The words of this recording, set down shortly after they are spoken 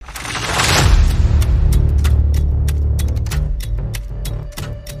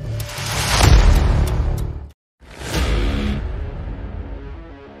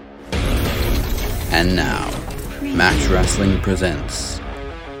Wrestling presents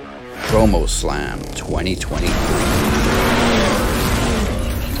PROMOSLAM 2023.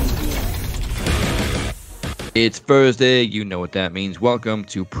 It's Thursday, you know what that means. Welcome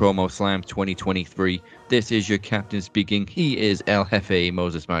to PROMOSLAM 2023. This is your captain speaking. He is El Jefe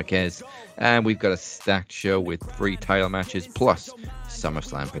Moses Marquez. And we've got a stacked show with 3 title matches plus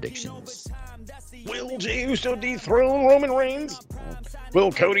SummerSlam predictions. Will Jey Uso dethrone Roman Reigns?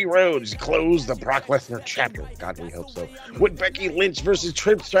 Will Cody Rhodes close the Brock Lesnar chapter? God, we hope so. Would Becky Lynch versus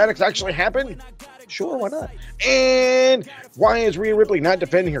Trish Stratus actually happen? Sure, why not? And why is Rhea Ripley not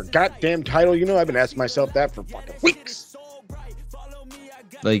defending her goddamn title? You know, I've been asking myself that for fucking weeks.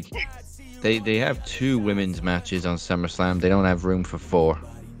 Like, they have 2 women's matches on SummerSlam. They don't have room for 4.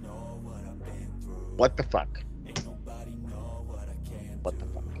 What the fuck? What the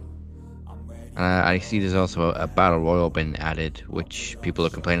fuck? I see there's also a Battle Royal been added, which people are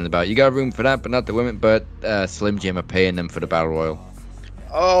complaining about. You got room for that, but not the women. But Slim Jim are paying them for the Battle Royal.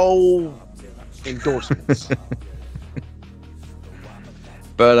 Oh, endorsements.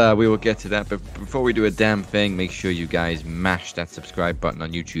 But we will get to that. But before we do a damn thing, make sure you guys mash that subscribe button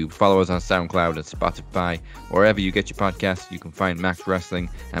on YouTube. Follow us on SoundCloud and Spotify. Wherever you get your podcasts, you can find Max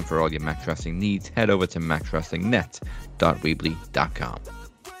Wrestling. And for all your Max Wrestling needs, head over to maxwrestlingnet.weebly.com.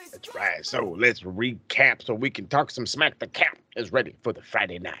 That's right. So let's recap so we can talk some smack. The Cap is ready for the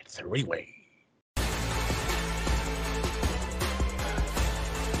Friday night 3-way.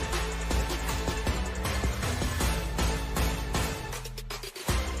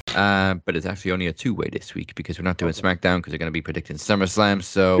 But it's actually only a 2-way this week because we're not doing SmackDown because we're going to be predicting SummerSlam.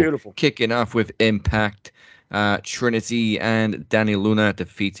 So Beautiful. Kicking off with Impact, Trinity and Danny Luna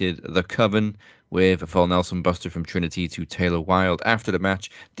defeated The Coven with a full Nelson Buster from Trinity to Taylor Wilde. After the match,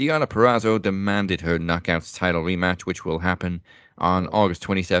 Deonna Purrazzo demanded her Knockouts title rematch, which will happen on August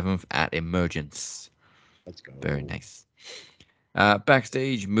 27th at Emergence. Let's go. Very nice.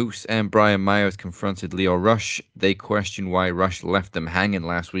 Backstage, Moose and Brian Myers confronted Lio Rush. They questioned why Rush left them hanging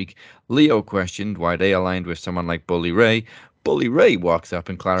last week. Lio questioned why they aligned with someone like Bully Ray. Bully Ray walks up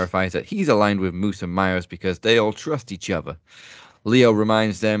and clarifies that he's aligned with Moose and Myers because they all trust each other. Lio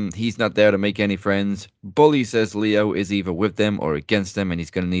reminds them he's not there to make any friends. Bully says Lio is either with them or against them, and he's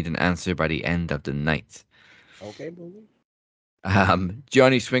going to need an answer by the end of the night. Okay, Bully.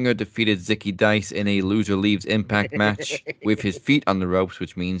 Johnny Swinger defeated Zicky Dice in a loser leaves Impact match with his feet on the ropes,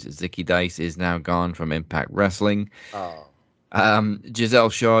 which means Zicky Dice is now gone from Impact Wrestling. Oh.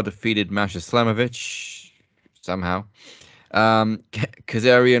 Giselle Shaw defeated Masha Slamovich somehow.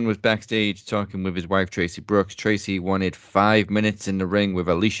 Kazarian was backstage talking with his wife Tracy Brooks. Tracy wanted 5 minutes in the ring with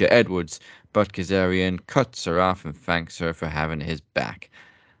Alicia Edwards, but Kazarian cuts her off and thanks her for having his back.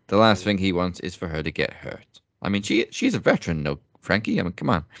 The last thing he wants is for her to get hurt. I mean, she's a veteran, though, Frankie. I mean, come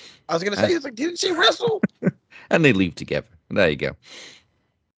on. I was gonna say, it's like, didn't she wrestle? And they leave together. There you go.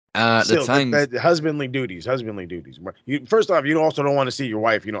 Still, the time husbandly duties. First off, you also don't want to see your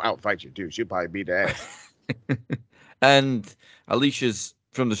wife, outfight you too. She'd probably beat the ass. And Alicia's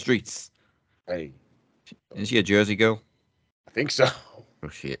from the streets. Hey, Is she a Jersey girl? I think so. Oh,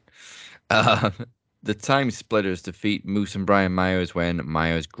 shit. The Time Splitters defeat Moose and Brian Myers when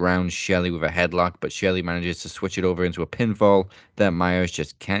Myers grounds Shelley with a headlock, but Shelley manages to switch it over into a pinfall that Myers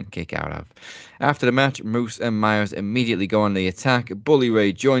just can't kick out of. After the match, Moose and Myers immediately go on the attack. Bully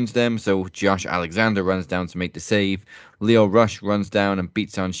Ray joins them, so Josh Alexander runs down to make the save. Lio Rush runs down and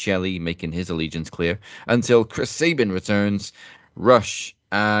beats on Shelley, making his allegiance clear, until Chris Sabin returns. Rush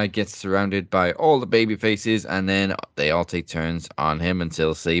gets surrounded by all the baby faces, and then they all take turns on him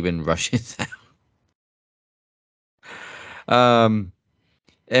until Sabin rushes out.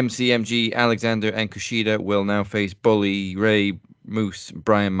 MCMG, Alexander, and Kushida will now face Bully, Ray, Moose,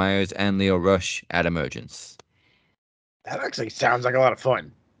 Brian Myers, and Lio Rush at Emergence. That actually sounds like a lot of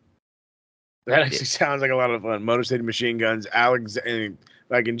fun. Sounds like a lot of fun. Motor City Machine Guns, and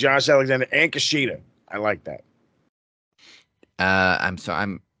Josh Alexander and Kushida. I like that. I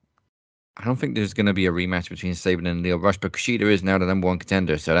don't think there's going to be a rematch between Sabin and Lio Rush, but Kushida is now the number 1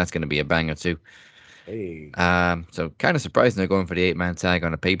 contender, so that's going to be a banger too. Hey. So kind of surprising they're going for the 8-man tag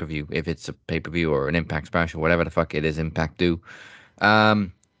on a pay-per-view, if it's a pay-per-view or an Impact special, whatever the fuck it is Impact do.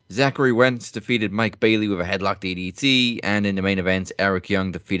 Zachary Wentz defeated Mike Bailey with a headlock DDT, and in the main event, Eric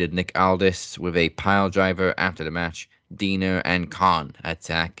Young defeated Nick Aldis with a pile driver. After the match, Dina and Khan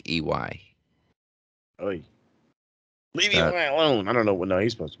attack EY. Oy. Leave EY alone. I don't know. No,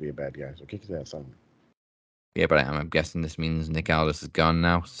 he's supposed to be a bad guy, so kick his ass on. Yeah, but I'm guessing this means Nick Aldis is gone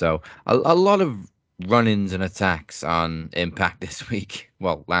now. So a lot of run-ins and attacks on Impact this week.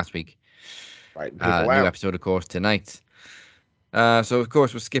 Well, last week. Right. New episode, of course, tonight. So, of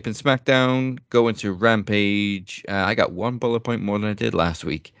course, we're skipping SmackDown, going to Rampage. I got one bullet point more than I did last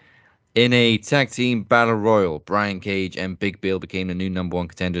week. In a tag team battle royal, Brian Cage and Big Bill became the new number one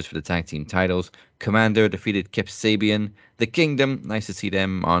contenders for the tag team titles. Commander defeated Kip Sabian. The Kingdom, nice to see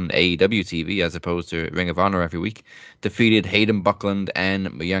them on AEW TV as opposed to Ring of Honor every week, defeated Hayden Buckland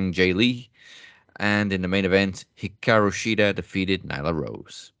and Young Jay Lee. And in the main event, Hikaru Shida defeated Nyla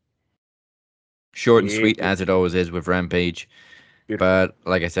Rose. Short and sweet, as it always is with Rampage. Beautiful. But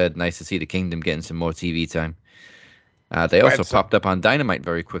like I said, nice to see the Kingdom getting some more TV time. They also popped up on Dynamite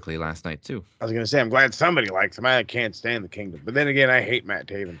very quickly last night, too. I was going to say, I'm glad somebody likes them. I can't stand the Kingdom. But then again, I hate Matt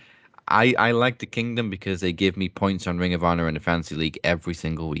Taven. I like the Kingdom because they give me points on Ring of Honor and the Fantasy League every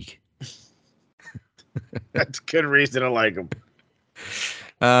single week. That's a good reason to like them.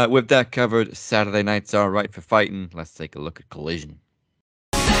 With that covered, Saturday nights are right for fighting. Let's take a look at Collision.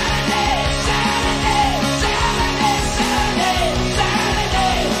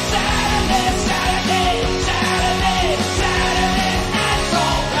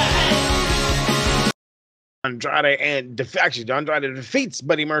 Andrade defeats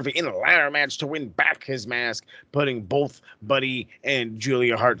Buddy Murphy in a ladder match to win back his mask, putting both Buddy and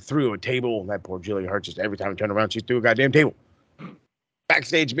Julia Hart through a table. That poor Julia Hart, just every time I turn around, she's through a goddamn table.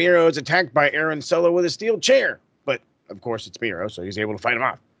 Backstage, Miro is attacked by Aaron Solo with a steel chair, but of course it's Miro, so he's able to fight him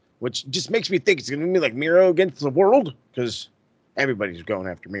off, which just makes me think it's going to be like Miro against the world, because everybody's going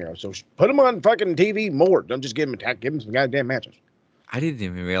after Miro. So put him on fucking TV more. Don't just give him attack, give him some goddamn matches. I didn't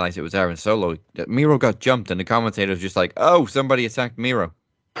even realize it was Aaron Solo. Miro got jumped, and the commentator was just like, oh, somebody attacked Miro.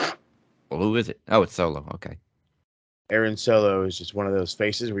 Well, who is it? Oh, it's Solo. Okay. Aaron Solo is just one of those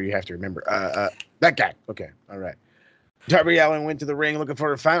faces where you have to remember. That guy. Okay. All right. Darby Allin went to the ring looking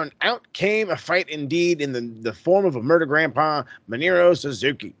for a fight. Out came a fight indeed in the form of a murder grandpa, Minoru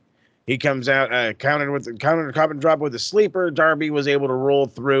Suzuki. He comes out, countered a cop and drop with a sleeper. Darby was able to roll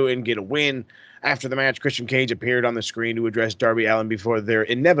through and get a win. After the match, Christian Cage appeared on the screen to address Darby Allin before their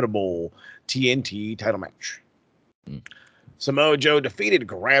inevitable TNT title match. Samoa Joe defeated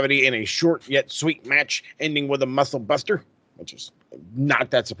Gravity in a short yet sweet match, ending with a muscle buster, which is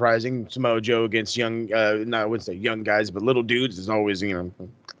not that surprising. Samoa Joe against I wouldn't say young guys, but little dudes is always, down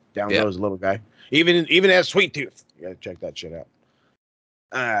goes a little guy. Even as Sweet Tooth. You gotta check that shit out.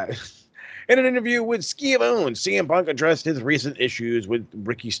 In an interview with Schiavone, CM Punk addressed his recent issues with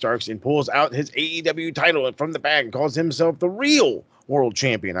Ricky Starks and pulls out his AEW title from the bag and calls himself the real world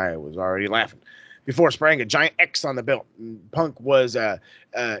champion. I was already laughing. Before spraying a giant X on the belt, Punk was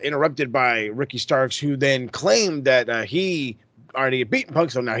interrupted by Ricky Starks, who then claimed that he already had beaten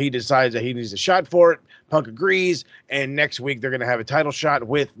Punk, so now he decides that he needs a shot for it. Punk agrees, and next week they're going to have a title shot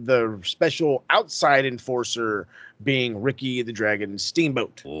with the special outside enforcer being Ricky the Dragon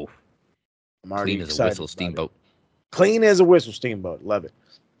Steamboat. Ooh. I'm already clean as a whistle, Steamboat. Clean as a whistle, Steamboat. Love it.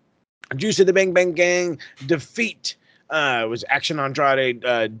 Juice of the Bang Bang Gang defeat was Action Andrade,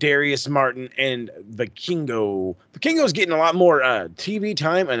 Darius Martin, and Vikingo. Vikingo's getting a lot more TV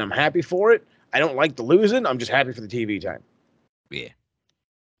time, and I'm happy for it. I don't like the losing. I'm just happy for the TV time. Yeah.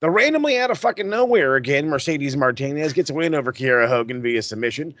 The randomly out of fucking nowhere again, Mercedes Martinez gets a win over Kiera Hogan via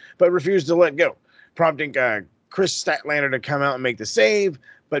submission, but refused to let go, prompting Chris Statlander to come out and make the save,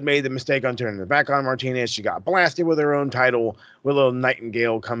 but made the mistake on turning the back on Martinez. She got blasted with her own title. Willow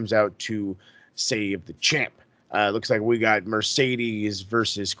Nightingale comes out to save the champ. Looks like we got Mercedes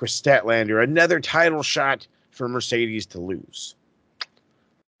versus Chris Statlander. Another title shot for Mercedes to lose.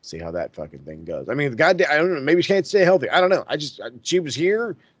 See how that fucking thing goes. I mean, goddamn, I don't know. Maybe she can't stay healthy. I don't know. She was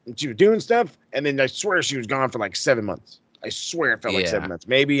here and she was doing stuff, and then I swear she was gone for like 7 months. I swear it felt like 7 months.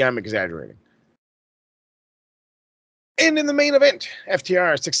 Maybe I'm exaggerating. And in the main event,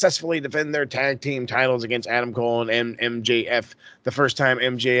 FTR successfully defend their tag team titles against Adam Cole and MJF. The first time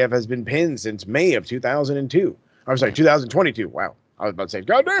MJF has been pinned since May of 2002. I'm sorry, 2022. Wow. I was about to say,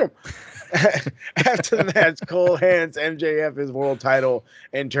 goddamn. After the match, Cole hands MJF his world title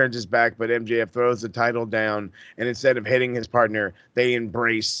and turns his back, but MJF throws the title down, and instead of hitting his partner, they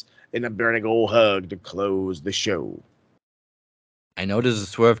embrace in a burning old hug to close the show. I know there's a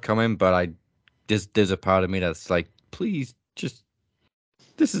swerve coming, but there's a part of me that's like, please,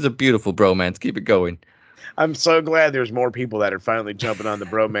 this is a beautiful bromance. Keep it going. I'm so glad there's more people that are finally jumping on the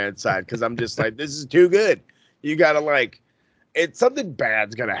bromance side, because I'm just like, this is too good. You gotta it's something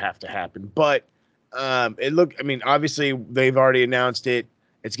bad's gonna have to happen. But obviously they've already announced it.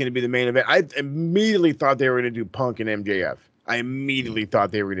 It's gonna be the main event. I immediately thought they were gonna do Punk and MJF. I immediately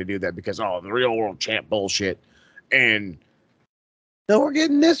thought they were gonna do that because the real world champ bullshit. And no, we're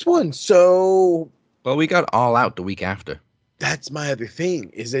getting this one. So well, we got All Out the week after. That's my other thing.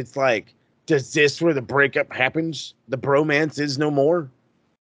 Is it's like, Does this where the breakup happens? The bromance is no more?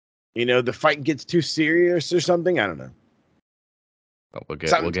 You know, the fight gets too serious or something? I don't know. But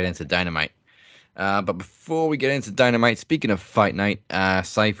we'll get into Dynamite. But before we get into Dynamite, speaking of Fight Night,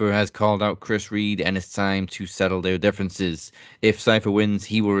 Cypher has called out Chris Reed, and it's time to settle their differences. If Cypher wins,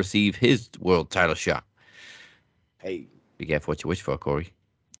 he will receive his world title shot. Hey. Be careful what you wish for, Corey.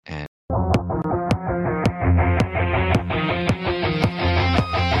 And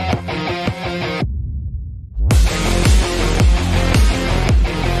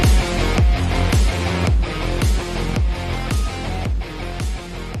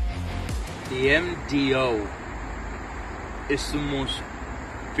the MDO is the most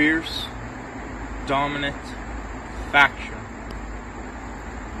fierce, dominant faction,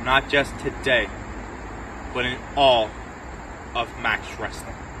 not just today, but in all of Max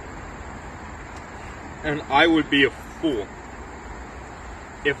Wrestling. And I would be a fool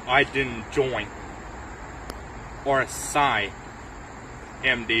if I didn't join or assign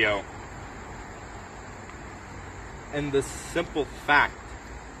MDO. And the simple fact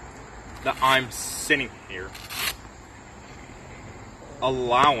that I'm sitting here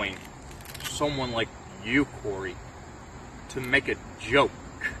allowing someone like you, Corey, to make a joke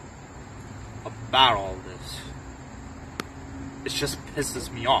about all this, it just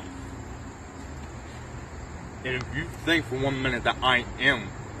pisses me off. And if you think for 1 minute that I am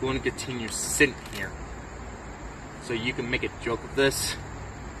going to continue sitting here so you can make a joke of this,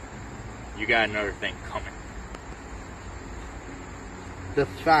 you got another thing coming. The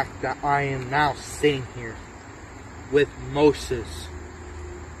fact that I am now sitting here with Moses,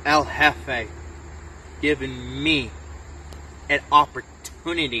 El Jefe, giving me an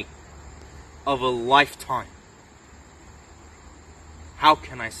opportunity of a lifetime. How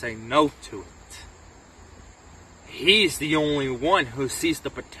can I say no to it? He's the only one who sees the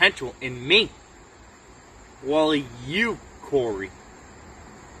potential in me. While you, Corey,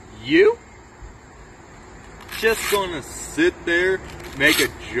 you just gonna sit there, make a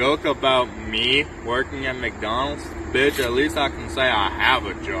joke about me working at McDonald's? Bitch, at least I can say I have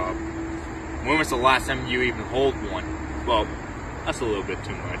a job. When was the last time you even hold one? Well, that's a little bit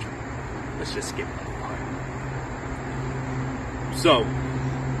too much. Let's just skip that part. So,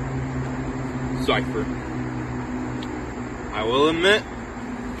 Cypher, I will admit,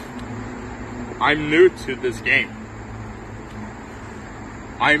 I'm new to this game.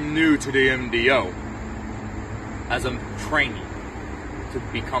 I'm new to the MDO, as I'm training to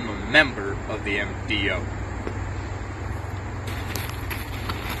become a member of the MDO.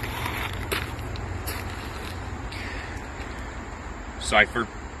 Cypher,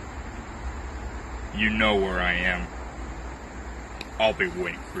 you know where I am. I'll be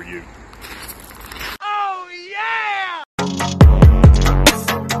waiting for you. Oh yeah!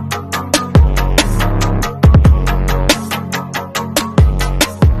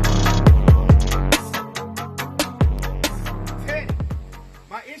 Teddy,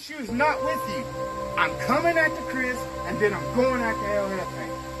 my issue is not with you. I'm coming after Chris, and then I'm going after El Jefe.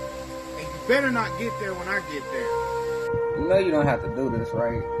 And you better not get there when I get there. You know you don't have to do this,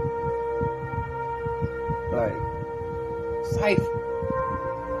 right? Like, Cypher,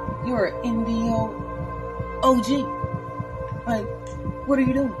 you're an MDO OG. Like, what are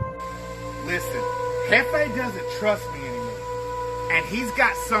you doing? Listen, Jefe doesn't trust me anymore. And he's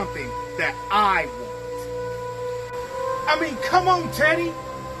got something that I want. I mean, come on, Teddy.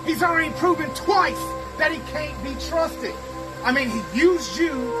 He's already proven twice that he can't be trusted. I mean, he used you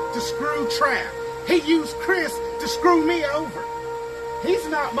to screw Trav. He used Chris to screw me over. He's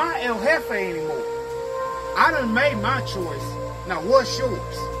not my El Jefe anymore. I done made my choice. Now what's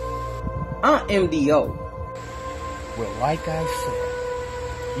yours? I'm MDO. Well, like I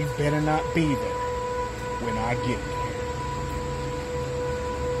said, you better not be there when I get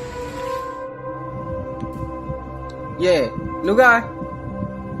there. Yeah, new guy.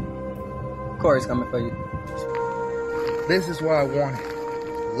 Corey's coming for you. This is what I wanted.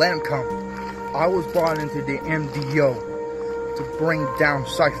 Let him come. I was brought into the MDO to bring down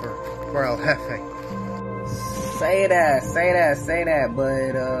Cypher for El Jefe. Say that,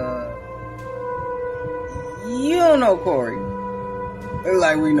 but, you don't know Corey.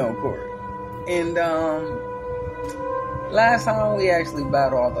 Like we know Corey. And, last time we actually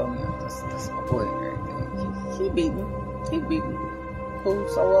battled, although, you know, this my boy and everything, he beat me. Cool,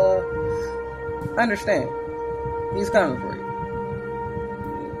 so, understand. He's coming for you.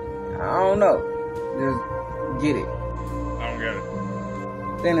 I don't know. Just get it. I don't get it.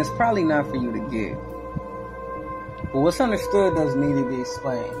 Then it's probably not for you to get. But what's understood doesn't need to be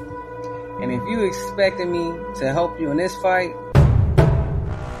explained. And if you expected me to help you in this fight,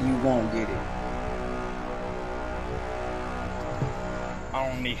 you won't get it. I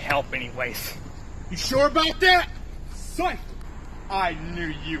don't need help anyways. You sure about that? Son, I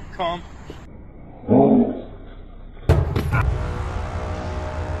knew you'd come.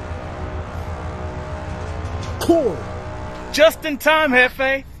 Cool. Just in time,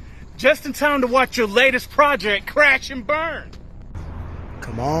 Hefe. Just in time to watch your latest project crash and burn.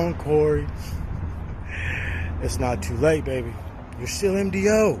 Come on, Corey. It's not too late, baby. You're still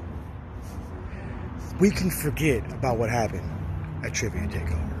MDO. We can forget about what happened at Trivia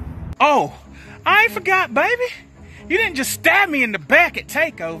Takeover. Oh, I ain't forgot, baby. You didn't just stab me in the back at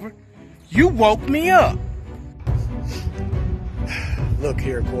Takeover. You woke me up. Look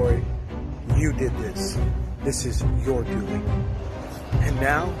here, Corey. You did this. This is your doing. And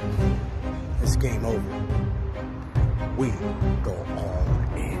now, it's game over. We go all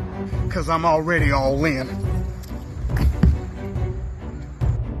in. Cause I'm already all in.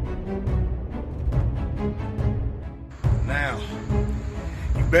 Now,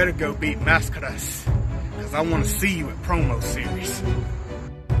 you better go beat Mascaras. Cause I want to see you at Promo Series.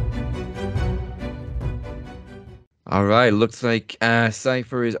 All right, looks like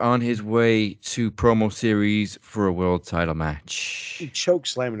Cypher is on his way to Promo Series for a world title match. He choke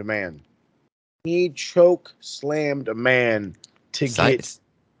slammed a man. He choke slammed a man to get.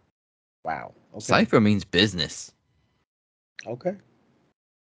 Wow. Okay. Cypher means business. Okay.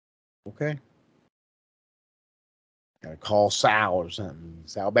 Okay. Gotta call Sal or something.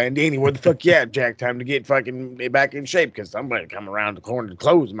 Sal Bandini, where the fuck you at, Jack? Time to get fucking back in shape because somebody come around the corner to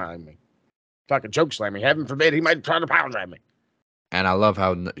close me. Fucking choke slam me. Heaven forbid he might try to power drive me. And I love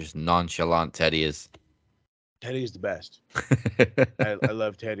how just nonchalant Teddy is. Teddy is the best. I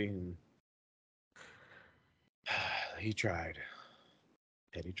love Teddy. And he tried.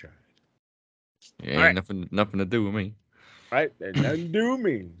 Teddy tried. Yeah, ain't nothing to do with me. Right? There's nothing to do with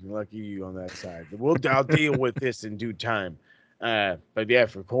me. Lucky you on that side. But I'll deal with this in due time. But yeah,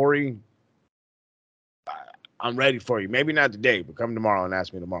 for Corey, I'm ready for you. Maybe not today, but come tomorrow and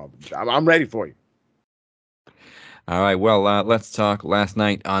ask me tomorrow. I'm ready for you. All right, well, let's talk last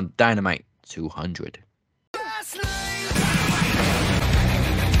night on Dynamite 200.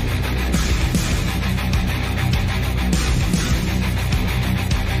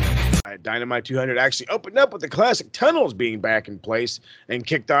 Dynamite 200 actually opened up with the classic tunnels being back in place and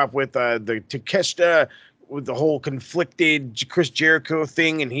kicked off with the Takeshita with the whole conflicted Chris Jericho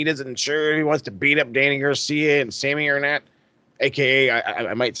thing, and he doesn't sure he wants to beat up Danny Garcia and Sammy or not, aka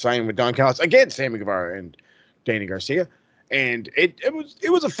I might sign with Don Callis against Sammy Guevara and Danny Garcia, and it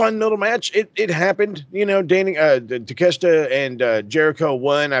was a fun little match. It happened, Takeshita and Jericho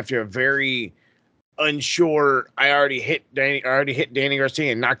won after a very unsure. I already hit Danny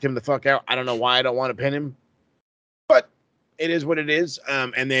Garcia and knocked him the fuck out. I don't know why I don't want to pin him, but it is what it is.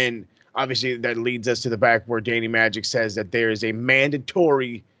 And then obviously that leads us to the back where Danny Magic says that there is a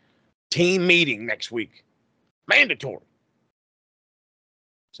mandatory team meeting next week. Mandatory.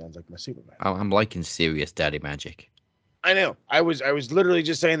 Sounds like my Superman. I'm liking serious Daddy Magic. I know. I was literally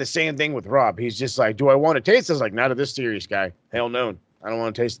just saying the same thing with Rob. He's just like, do I want to taste this? Like, not of this serious guy. Hell no. I don't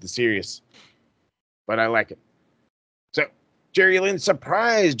want to taste the serious. But I like it. So, Jerry Lynn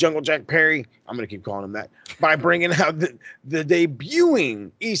surprised Jungle Jack Perry, I'm going to keep calling him that, by bringing out the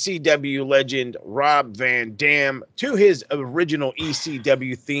debuting ECW legend Rob Van Dam to his original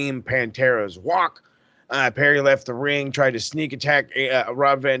ECW theme, Pantera's Walk. Perry left the ring, tried to sneak attack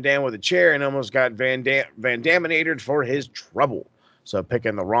Rob Van Dam with a chair, and almost got Van Daminated for his trouble. So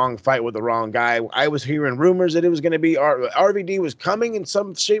picking the wrong fight with the wrong guy. I was hearing rumors that it was going to be RVD was coming in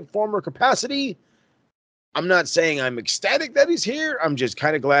some shape, form, or capacity. I'm not saying I'm ecstatic that he's here. I'm just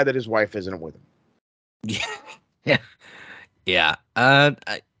kind of glad that his wife isn't with him. Yeah.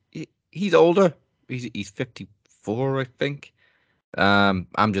 He's older. He's 54, I think. I'm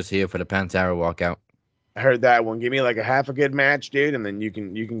just here for the Pantera walkout. I heard that one. Give me like a half a good match, dude, and then you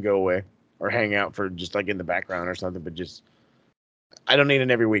can go away or hang out for just like in the background or something. But just, I don't need an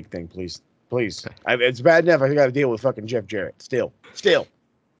every week thing, please. It's bad enough I got to deal with fucking Jeff Jarrett. Still.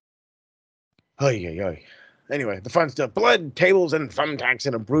 Oy. Anyway, the fun stuff. Blood, tables, and thumbtacks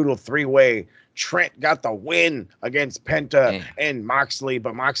in a brutal three-way. Trent got the win against Penta and Moxley,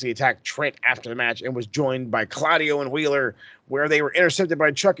 but Moxley attacked Trent after the match and was joined by Claudio and Wheeler, where they were intercepted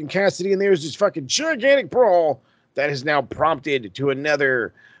by Chuck and Cassidy, and there was this fucking gigantic brawl that has now prompted to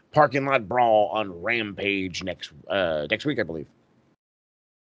another parking lot brawl on Rampage next week, I believe.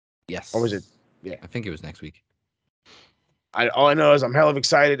 Yes. Or was it? Yeah. I think it was next week. All I know is I'm hell of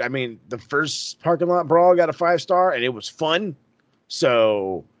excited. I mean, the first parking lot brawl got a 5-star, and it was fun.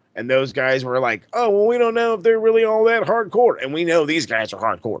 So And those guys were like, oh, well, we don't know if they're really all that hardcore. And we know these guys are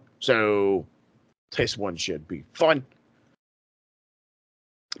hardcore. So this one should be fun.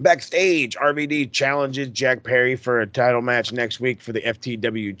 Backstage, RVD challenges Jack Perry for a title match next week for the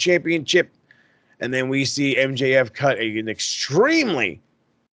FTW Championship. And then we see MJF cut an extremely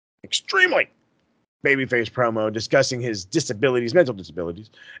babyface promo discussing his disabilities, mental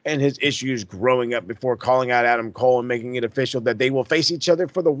disabilities, and his issues growing up before calling out Adam Cole and making it official that they will face each other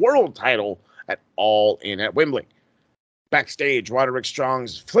for the world title at All In at Wembley. Backstage, Roderick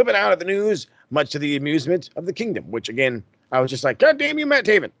Strong's flipping out at the news, much to the amusement of the Kingdom, which again, I was just like, God damn you, Matt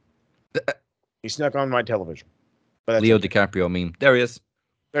Taven. He snuck on my television. But Leo DiCaprio meme. There he is.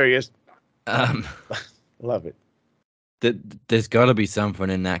 There he is. Love it. There's got to be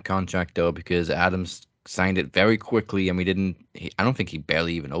something in that contract, though, because Adams signed it very quickly, and I don't think he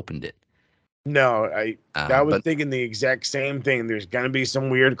barely even opened it. No, I was thinking the exact same thing. There's going to be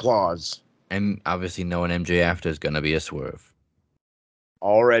some weird clause. And obviously knowing MJ after is going to be a swerve.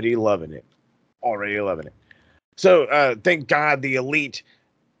 Already loving it. So, thank God the Elite,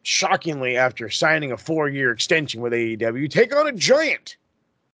 shockingly, after signing a 4-year extension with AEW, take on a Giant.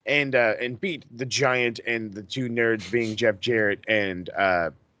 And beat the Giant and the two nerds being Jeff Jarrett and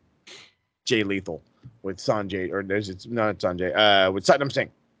Jay Lethal with Sanjay, or it's not Sanjay, with Satnam Singh.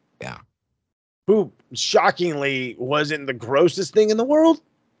 Yeah. Who shockingly wasn't the grossest thing in the world.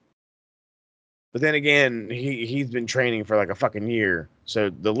 But then again, he's been training for like a fucking year. So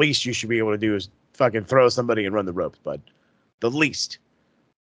the least you should be able to do is fucking throw somebody and run the ropes, bud. The least.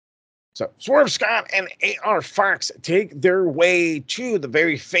 So Swerve Scott and AR Fox take their way to the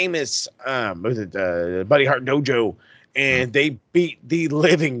very famous Buddy Hart Dojo, and they beat the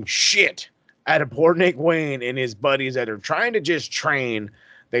living shit out of poor Nick Wayne and his buddies that are trying to just train.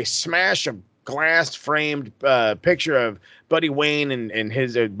 They smash a glass framed picture of Buddy Wayne and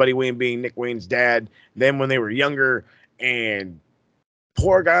his Buddy Wayne being Nick Wayne's dad. Then when they were younger, and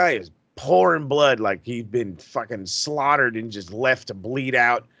poor guy is pouring blood like he'd been fucking slaughtered and just left to bleed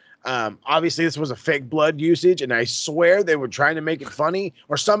out. Obviously this was a fake blood usage, and I swear they were trying to make it funny,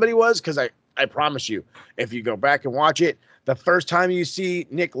 or somebody was, because I promise you, if you go back and watch it, the first time you see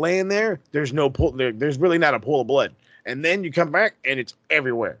Nick laying there, there's no pool, there's really not a pool of blood. And then you come back and it's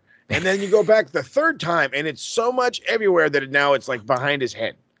everywhere. And then you go back the third time and it's so much everywhere that now it's like behind his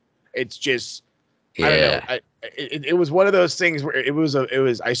head. It's just, yeah. I don't know. It was one of those things where it was,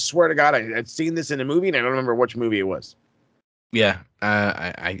 I swear to God, I had seen this in a movie and I don't remember which movie it was. Yeah,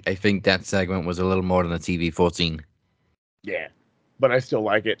 I think that segment was a little more than a TV 14. Yeah, but I still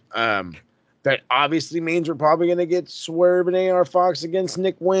like it. That obviously means we're probably going to get Swerve and AR Fox against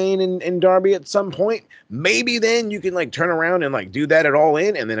Nick Wayne and Darby at some point. Maybe then you can like turn around and like do that at All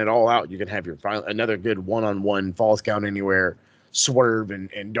In, and then at All Out you can have your another good one-on-one Falls Count Anywhere Swerve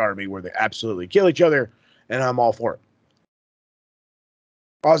and Darby where they absolutely kill each other, and I'm all for it.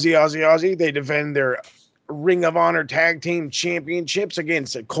 Aussie, they defend their Ring of Honor Tag Team Championships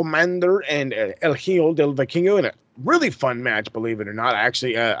against Commander and El Hijo del Vikingo in a really fun match, believe it or not.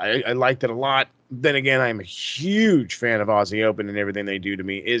 Actually, I liked it a lot. Then again, I'm a huge fan of Aussie Open, and everything they do to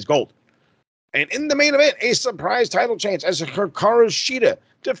me is gold. And in the main event, a surprise title change as Hikaru Shida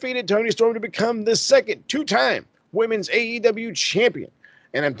defeated Toni Storm to become the second two-time women's AEW champion.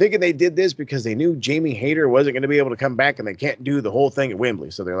 And I'm thinking they did this because they knew Jamie Hayter wasn't going to be able to come back, and they can't do the whole thing at Wembley.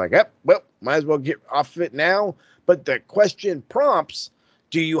 So they're like, yep, well, might as well get off of it now. But the question prompts,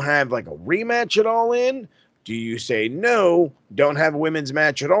 do you have like a rematch at All In? Do you say no, don't have a women's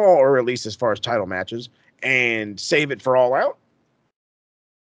match at all, or at least as far as title matches, and save it for All Out?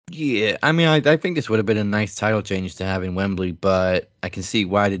 Yeah, I mean, I think this would have been a nice title change to have in Wembley, but I can see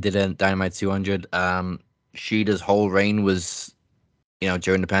why they did it in Dynamite 200. Shida's whole reign was,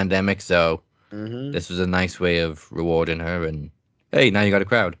 during the pandemic, so this was a nice way of rewarding her, and hey, now you got a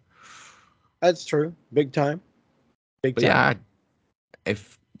crowd. That's true. Big time. Yeah,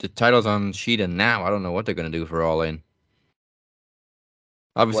 if the title's on Shida now, I don't know what they're going to do for All In.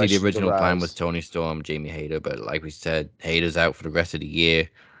 Obviously, the original plan was Toni Storm, Jamie Hayter, but like we said, Hayter's out for the rest of the year.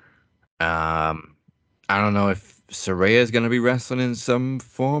 I don't know if Saraya's going to be wrestling in some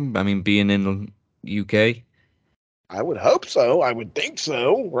form. I mean, being in the UK. I would hope so. I would think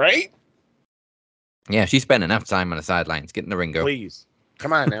so, right? Yeah, she spent enough time on the sidelines. Get in the ring, girl. Please.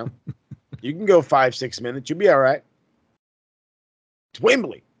 Come on now. You can go 5-6 minutes. You'll be all right. It's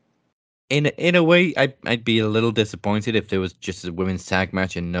Wembley. In a way, I'd be a little disappointed if there was just a women's tag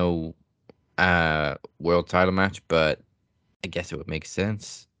match and no world title match, but I guess it would make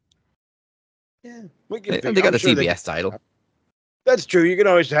sense. Yeah. They got the TBS title. That's true. You can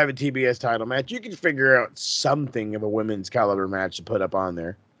always have a TBS title match. You can figure out something of a women's caliber match to put up on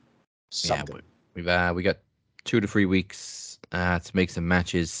there. something. Yeah, we got 2 to 3 weeks to make some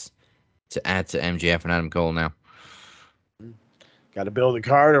matches to add to MJF and Adam Cole now. Got to build a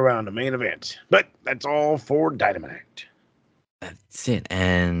card around the main event. But that's all for Dynamite. That's it.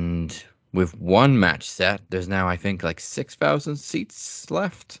 And with one match set, there's now, I think, like 6,000 seats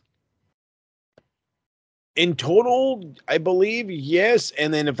left. In total, I believe, yes.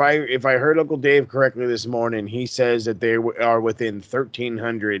 And then if I heard Uncle Dave correctly this morning, he says that they are within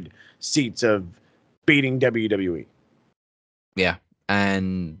 1,300 seats of beating WWE. Yeah,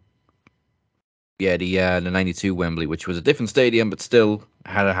 and yeah, the 92 Wembley, which was a different stadium, but still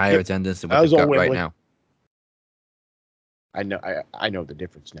had a higher attendance than what they've got right now. I know the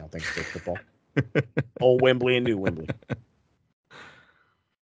difference now, thanks to football. Old Wembley and new Wembley.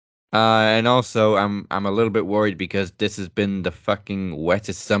 And also, I'm a little bit worried because this has been the fucking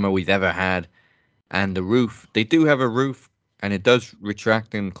wettest summer we've ever had, and the roof. They do have a roof, and it does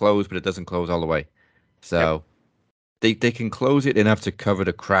retract and close, but it doesn't close all the way. So they can close it enough to cover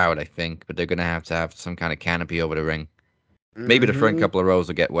the crowd, I think, but they're gonna have to have some kind of canopy over the ring. Maybe the front couple of rows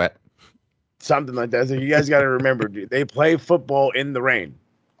will get wet. Something like that. So you guys got to remember, dude, they play football in the rain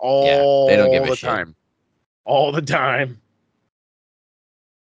they don't give a shit. Time. All the time.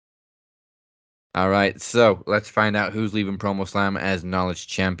 All right, so let's find out who's leaving PromoSlam as Knowledge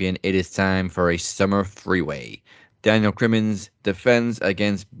Champion. It is time for a summer three-way. Daniel Crimmins defends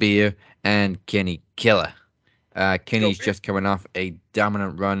against Beer and Kenny Killer. Kenny's just coming off a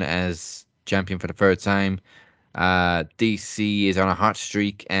dominant run as champion for the third time. DC is on a hot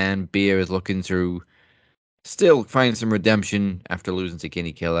streak, and Beer is looking to still find some redemption after losing to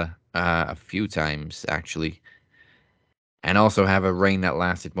Kenny Killer a few times, actually. And also have a reign that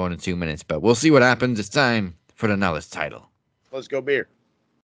lasted more than 2 minutes. But we'll see what happens. It's time for the Knowledge title. Let's go, Beer.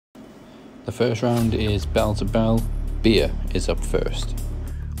 The first round is bell to bell. Beer is up first.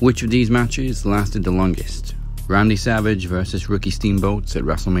 Which of these matches lasted the longest? Randy Savage versus Ricky Steamboat at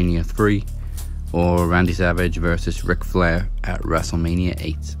WrestleMania 3, or Randy Savage versus Ric Flair at WrestleMania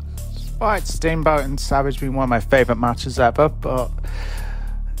 8? Despite Steamboat and Savage being one of my favourite matches ever, but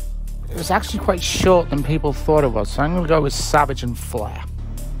it was actually quite short than people thought it was, so I'm going to go with Savage and Flair.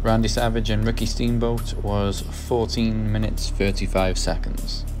 Randy Savage and Ricky Steamboat was 14 minutes 35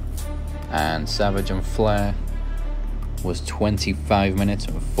 seconds. And Savage and Flair was 25 minutes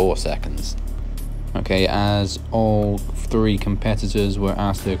and 4 seconds. Okay, as all three competitors were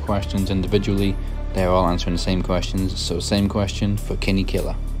asked their questions individually, they're all answering the same questions, so same question for Kenny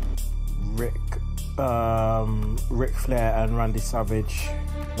Killer. Ric Flair and Randy Savage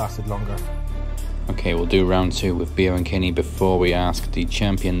lasted longer. Okay, we'll do round 2 with Beer and Kenny before we ask the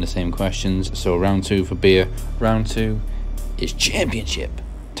champion the same questions. So round 2 for Beer. Round 2 is championship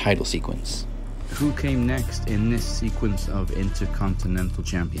title sequence. Who came next in this sequence of Intercontinental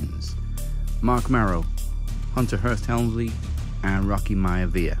Champions? Mark Marrow, Hunter Hearst Helmsley, and Rocky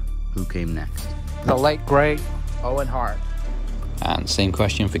Maivia. Who came next? The late great Owen Hart. And same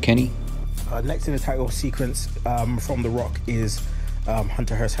question for Kenny. Next in the title sequence from The Rock is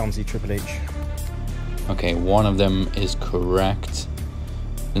Hunter Hearst Helmsley, Triple H. Okay, one of them is correct.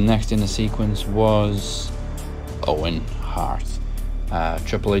 The next in the sequence was Owen Hart.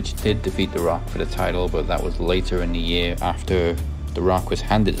 Triple H did defeat The Rock for the title, but that was later in the year after The Rock was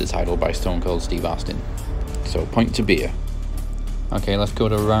handed the title by Stone Cold Steve Austin. So point to Beer. Okay, let's go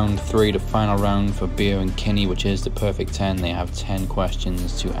to round 3, the final round for Beer and Kenny, which is the perfect 10. They have 10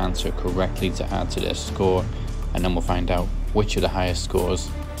 questions to answer correctly to add to their score, and then we'll find out which of the highest scores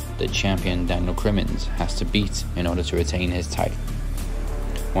the champion Daniel Crimmins has to beat in order to retain his title.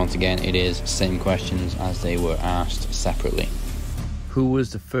 Once again, it is same questions as they were asked separately. Who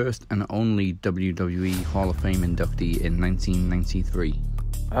was the first and only WWE Hall of Fame inductee in 1993?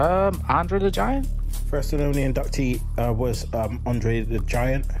 Andre the Giant? First and only inductee was Andre the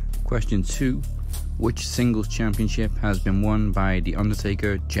Giant. Question 2. Which singles championship has been won by The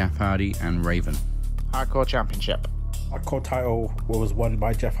Undertaker, Jeff Hardy, and Raven? Hardcore Championship. Hardcore title was won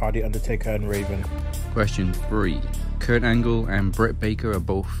by Jeff Hardy, Undertaker, and Raven. Question 3. Kurt Angle and Britt Baker are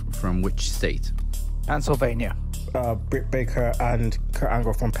both from which state? Pennsylvania. Britt Baker and Kurt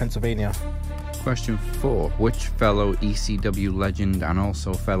Angle from Pennsylvania. Question 4. Which fellow ECW legend and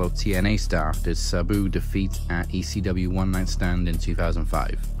also fellow TNA star did Sabu defeat at ECW One Night Stand in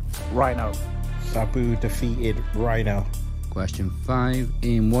 2005? Rhino. Sabu defeated Rhino. Question 5.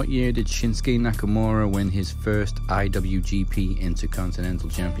 In what year did Shinsuke Nakamura win his first IWGP Intercontinental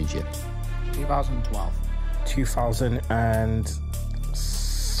Championship? 2012.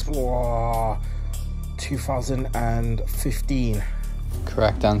 2015.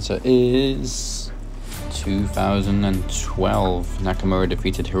 Correct answer is 2012, Nakamura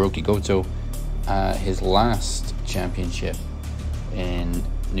defeated Hiroki Goto. His last championship in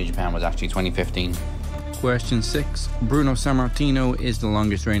New Japan was actually 2015. Question 6. Bruno Sammartino is the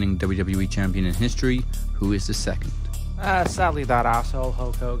longest reigning WWE champion in history. Who is the second? Sadly, that asshole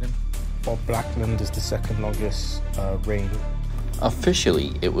Hulk Hogan. Bob Backlund is the second longest reign.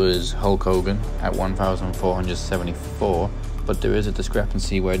 Officially, it was Hulk Hogan at 1,474, but there is a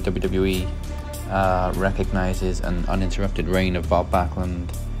discrepancy where WWE recognizes an uninterrupted reign of Bob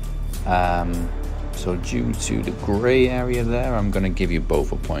Backlund. So due to the grey area there, I'm going to give you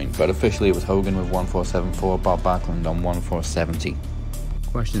both a point. But officially it was Hogan with 1,474, Bob Backlund on 1,470.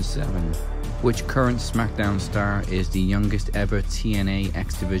 Question 7. Which current SmackDown star is the youngest ever TNA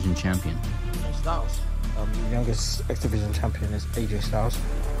X Division champion? Styles. The youngest X Division champion is AJ Styles.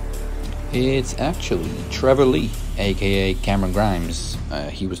 It's actually Trevor Lee, aka Cameron Grimes.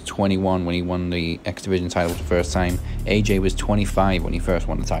 He was 21 when he won the X Division title for the first time. AJ was 25 when he first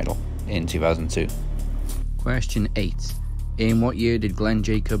won the title in 2002. Question 8. In what year did Glenn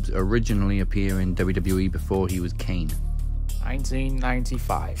Jacobs originally appear in WWE before he was Kane?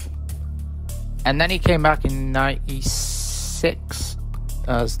 1995. And then he came back in 96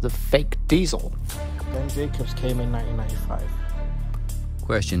 as the fake Diesel. Glenn Jacobs came in 1995.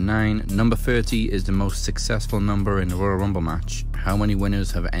 Question 9. Number 30 is the most successful number in the Royal Rumble match. How many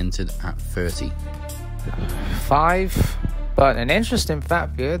winners have entered at 30? 5. But an interesting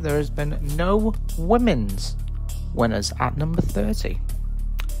fact here, there has been no women's winners at number 30.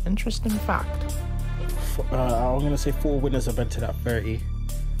 Interesting fact. I'm going to say 4 winners have entered at 30.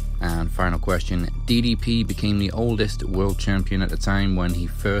 And final question. DDP became the oldest world champion at the time when he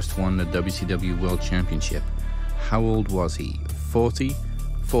first won the WCW World Championship. How old was he? 40,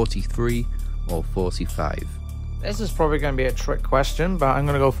 43, or 45? This is probably going to be a trick question, but I'm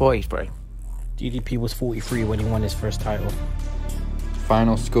going to go 43. DDP was 43 when he won his first title.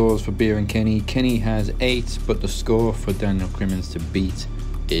 Final scores for Beer and Kenny. Kenny has 8, but the score for Daniel Crimmins to beat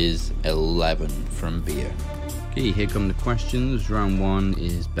is 11 from Beer. Okay, here come the questions. Round 1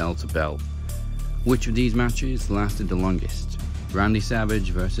 is bell to bell. Which of these matches lasted the longest? Randy Savage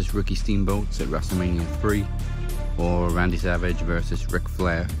versus Ricky Steamboat at WrestleMania 3, or Randy Savage versus Ric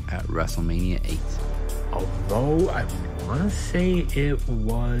Flair at WrestleMania 8? Although I want to say it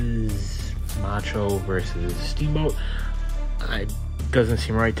was Macho versus Steamboat, it doesn't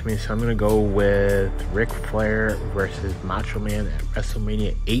seem right to me, so I'm going to go with Ric Flair versus Macho Man at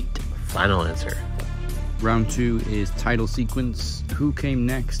WrestleMania 8. Final answer. Round 2 is title sequence. Who came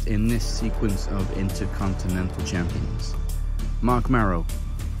next in this sequence of Intercontinental Champions? Mark Marrow,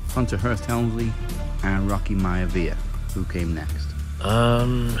 Hunter Hearst Helmsley, and Rocky Maivia. Who came next?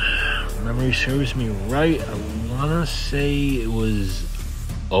 Memory serves me right. I want to say it was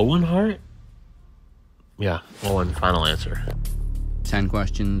Owen Hart? Yeah, Owen. Final answer. 10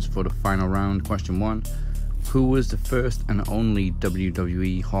 questions for the final round. Question 1. Who was the first and only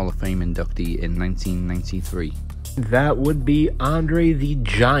WWE Hall of Fame inductee in 1993? That would be Andre the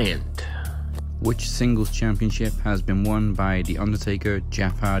Giant. Which singles championship has been won by The Undertaker,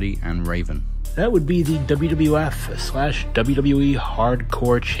 Jeff Hardy, and Raven? That would be the WWF/WWE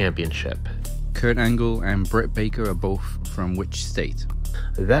Hardcore Championship. Kurt Angle and Britt Baker are both from which state?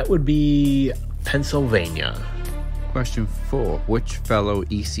 That would be Pennsylvania. Question 4. Which fellow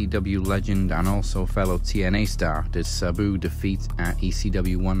ECW legend and also fellow TNA star did Sabu defeat at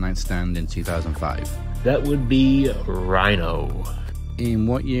ECW One Night Stand in 2005? That would be Rhino. In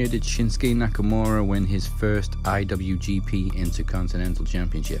what year did Shinsuke Nakamura win his first IWGP Intercontinental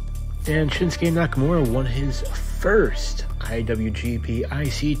Championship? And Shinsuke Nakamura won his first IWGP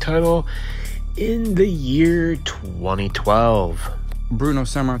IC title in the year 2012. Bruno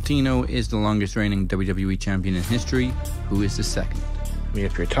Sammartino is the longest reigning WWE champion in history. Who is the second? I mean,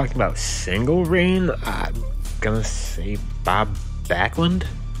 if you're talking about single reign, I'm gonna say Bob Backlund.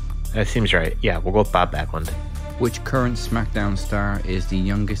 That seems right. Yeah, we'll go with Bob Backlund. Which current SmackDown star is the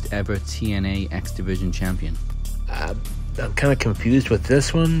youngest ever TNA X Division champion? I'm kind of confused with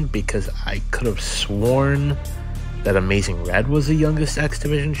this one because I could have sworn that Amazing Red was the youngest X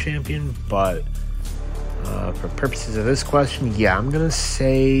Division champion, but for purposes of this question, yeah, I'm gonna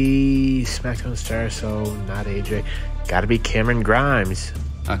say SmackDown star, so not AJ. Gotta be Cameron Grimes.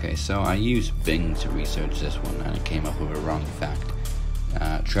 Okay, so I used Bing to research this one and it came up with a wrong fact.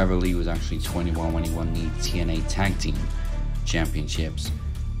 Trevor Lee was actually 21 when he won the TNA Tag Team Championships.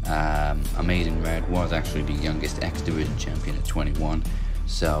 Amazing Red was actually the youngest X Division champion at 21.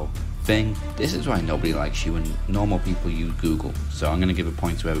 So, Bing, this is why nobody likes you and normal people use Google. So I'm going to give a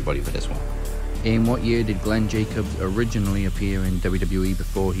point to everybody for this one. In what year did Glenn Jacobs originally appear in WWE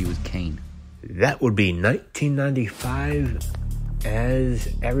before he was Kane? That would be 1995 as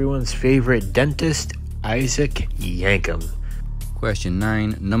everyone's favorite dentist, Isaac Yankem. Question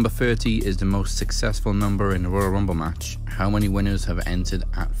 9. Number 30 is the most successful number in the Royal Rumble match. How many winners have entered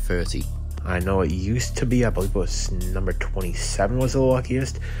at 30? I know it used to be, I believe it was number 27 was the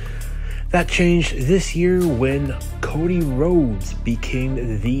luckiest. That changed this year when Cody Rhodes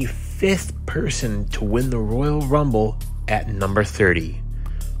became the 5th person to win the Royal Rumble at number 30.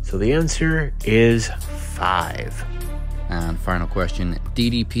 So the answer is 5. And final question.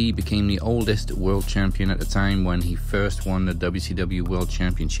 DDP became the oldest world champion at the time when he first won the WCW World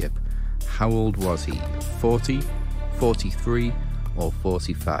Championship. How old was he? 40, 43, or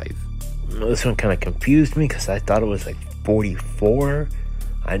 45? This one kind of confused me because I thought it was like 44.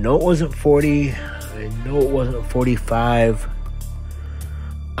 I know it wasn't 40. I know it wasn't 45.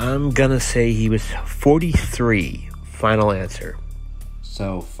 I'm going to say he was 43. Final answer.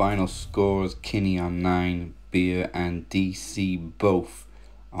 So, final scores, Kinney on 9, Beer and DC both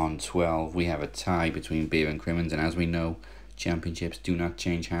on 12. We have a tie between Beer and Crimmins, and as we know, championships do not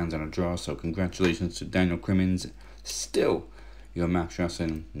change hands on a draw, so congratulations to Daniel Crimmins. Still your Max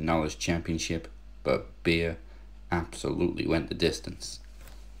Wrestling Knowledge Championship, but Beer absolutely went the distance.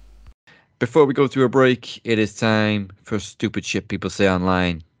 Before we go to a break, it is time for stupid shit people say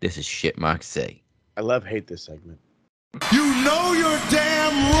online. This is Shit Mark Say. I hate this segment. You know your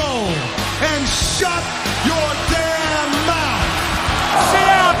damn role and shut your damn mouth. Sit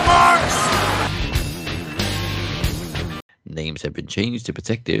down, Marks. Names have been changed to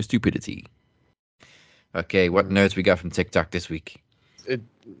protect their stupidity. Okay, what nerds we got from TikTok this week?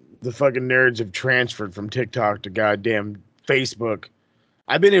 The fucking nerds have transferred from TikTok to goddamn Facebook.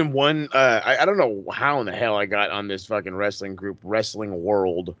 I've been in one, I don't know how in the hell I got on this fucking wrestling group, Wrestling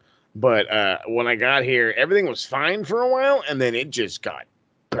World. But when I got here, everything was fine for a while, and then it just got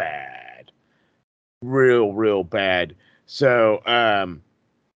bad. Real bad. So I'm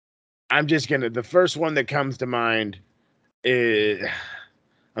just going to, the first one that comes to mind is,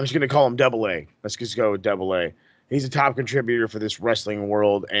 I'm just going to call him Double A. Let's just go with Double A. He's a top contributor for this Wrestling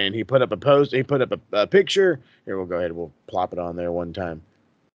World, and he put up a post, he put up a picture. Here, we'll go ahead and we'll plop it on there one time.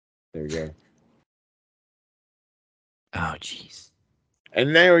 There we go. Oh, jeez.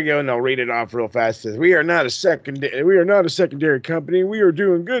 And there we go, and I'll read it off real fast. It says, we are not a secondary company. We are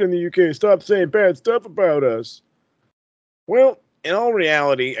doing good in the UK. Stop saying bad stuff about us. Well, in all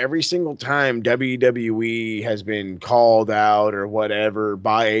reality, every single time WWE has been called out or whatever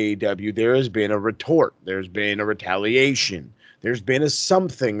by AEW, there has been a retort. There's been a retaliation. There's been a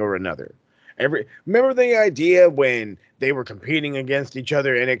something or another. Remember the idea when they were competing against each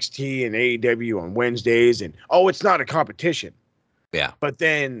other, NXT and AEW on Wednesdays, and it's not a competition. Yeah. But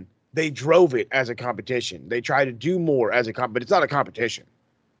then they drove it as a competition. They tried to do more as a but it's not a competition.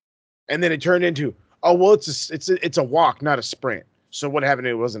 And then it turned into, it's a walk, not a sprint. So what happened?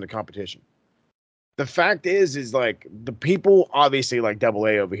 It wasn't a competition. The fact is like the people, obviously like Double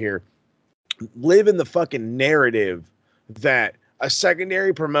A over here, live in the fucking narrative that a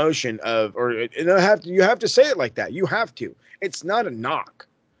secondary promotion you have to say it like that. You have to. It's not a knock.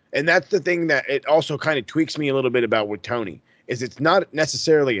 And that's the thing that it also kind of tweaks me a little bit about with Tony. Is it's not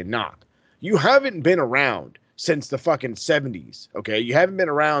necessarily a knock. You haven't been around since the fucking 70s, okay? You haven't been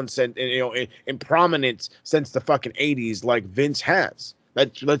around since in prominence since the fucking 80s like Vince has.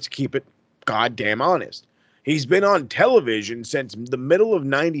 Let's keep it goddamn honest. He's been on television since the middle of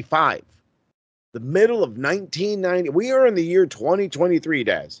 95. The middle of 1990. We are in the year 2023,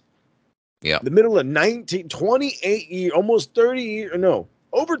 Daz. Yeah. The middle of 28 years, almost 30 years, no,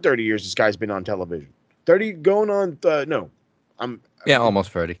 over 30 years this guy's been on television. 30 going on, almost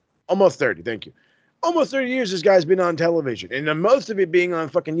 30. Almost 30, thank you. Almost 30 years this guy's been on television, and most of it being on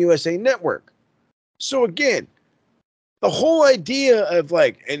fucking USA Network. So again, the whole idea of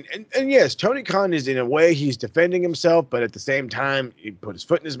like, and yes, Tony Khan is in a way, he's defending himself, but at the same time, he put his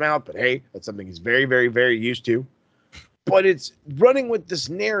foot in his mouth, but hey, that's something he's very, very, very used to. But it's running with this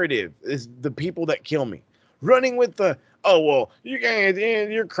narrative is the people that kill me. Running with the, you guys,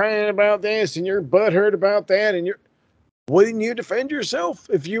 you're crying about this and you're butthurt about that, and wouldn't you defend yourself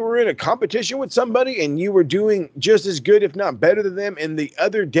if you were in a competition with somebody and you were doing just as good, if not better than them in the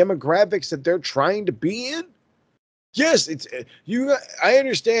other demographics that they're trying to be in? Yes, I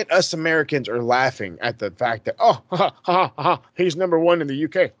understand us Americans are laughing at the fact that, he's number one in the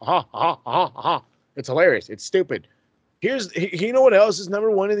UK. It's hilarious. It's stupid. You know what else is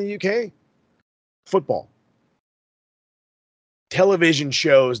number one in the UK? Football. Television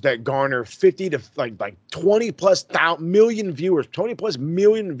shows that garner 50 to like 20 plus million viewers, 20 plus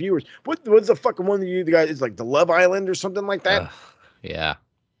million viewers. What's the fucking one that you guys, it's like the Love Island or something like that? Yeah.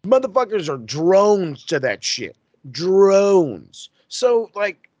 Motherfuckers are drones to that shit. Drones. So,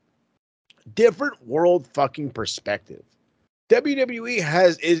 like, different world fucking perspective.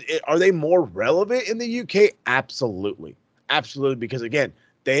 WWE are they more relevant in the UK? Absolutely. Absolutely, because again,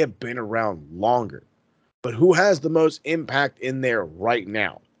 they have been around longer. But who has the most impact in there right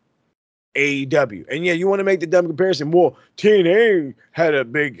now? AEW. And yeah, you want to make the dumb comparison. Well, TNA had a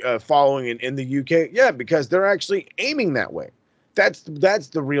big following in the UK. Yeah, because they're actually aiming that way. That's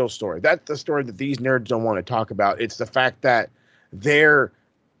the real story. That's the story that these nerds don't want to talk about. It's the fact that they're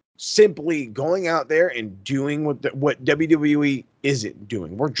simply going out there and doing what WWE isn't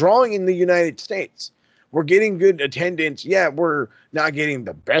doing. We're drawing in the United States. We're getting good attendance. Yeah, we're not getting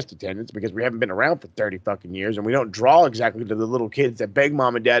the best attendance because we haven't been around for 30 fucking years, and we don't draw exactly to the little kids that beg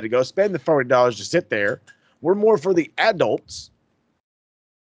mom and dad to go spend the $40 to sit there. We're more for the adults,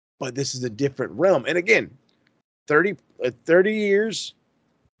 but this is a different realm. And again, 30 years.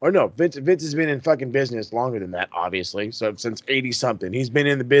 Or no, Vince has been in fucking business longer than that, obviously. So since 80 something, he's been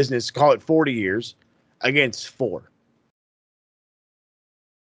in the business, call it 40 years, against 4.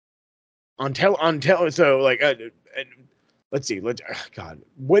 So like, let's see, God,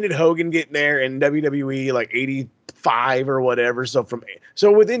 when did Hogan get there in WWE? Like 85 or whatever. So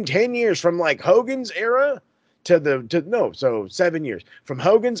within 10 years from like Hogan's era so 7 years from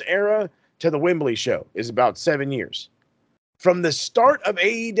Hogan's era to the Wembley show is about 7 years. From the start of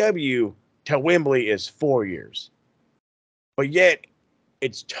AEW to Wembley is 4 years. But yet,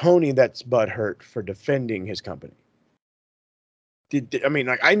 it's Tony that's butthurt for defending his company. I mean,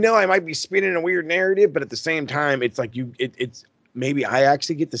 like, I know I might be spinning a weird narrative, but at the same time, it's like it's maybe I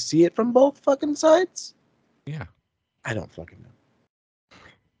actually get to see it from both fucking sides. Yeah. I don't fucking know.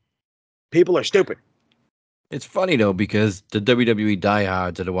 People are stupid. It's funny, though, because the WWE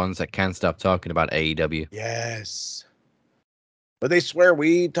diehards are the ones that can't stop talking about AEW. Yes. But they swear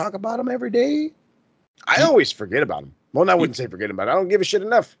we talk about them every day. I always forget about them. Well, I wouldn't say forget about it. I don't give a shit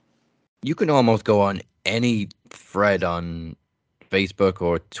enough. You can almost go on any thread on Facebook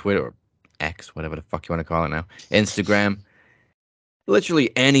or Twitter or X, whatever the fuck you want to call it now, Instagram. Literally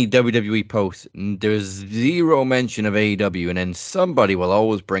any WWE post, there's zero mention of AEW, and then somebody will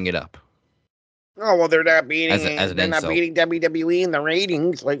always bring it up. Oh well, they're not beating. As they're not beating WWE in the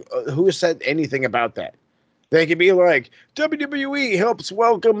ratings. Like, who said anything about that? They could be like, WWE helps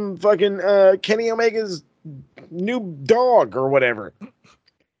welcome fucking Kenny Omega's new dog or whatever.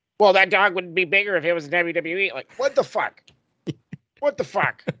 Well, that dog would be bigger if it was WWE. Like, what the fuck? What the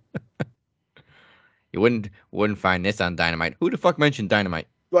fuck? You wouldn't find this on Dynamite. Who the fuck mentioned Dynamite?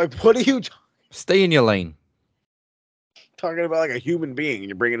 Like, what are you Stay in your lane. Talking about like a human being and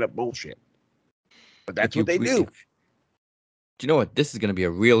you're bringing up bullshit. But that's what they do. Do you know what? This is going to be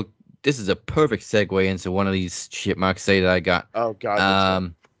this is a perfect segue into one of these shit marks that I got. Oh,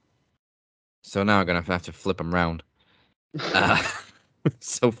 God. So now I'm going to have to flip them around.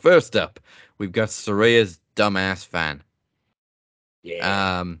 So first up, we've got Soraya's dumbass fan.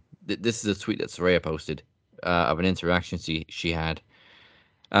 Yeah. This is a tweet that Soraya posted of an interaction she had.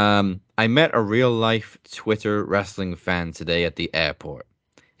 I met a real-life Twitter wrestling fan today at the airport.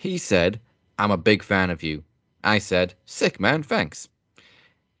 He said, "I'm a big fan of you." I said, "Sick, man, thanks."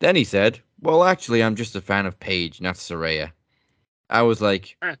 Then he said, "Well, actually, I'm just a fan of Paige, not Soraya." I was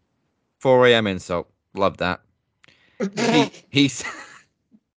like, 4 a.m. insult. Love that. He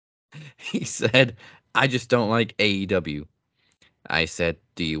said, "I just don't like AEW." I said,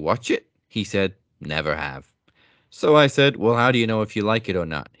 "Do you watch it?" He said, "Never have." So I said, "Well, how do you know if you like it or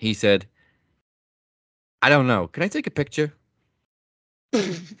not?" He said, "I don't know. Can I take a picture?"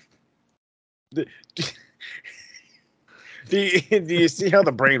 Do you see how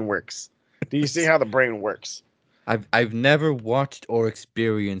the brain works? Do you see how the brain works? I've never watched or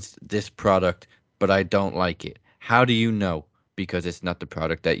experienced this product, but I don't like it. How do you know? Because it's not the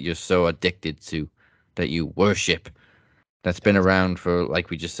product that you're so addicted to, that you worship, that's been around for, like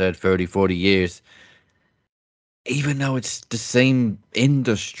we just said, 30, 40 years. Even though it's the same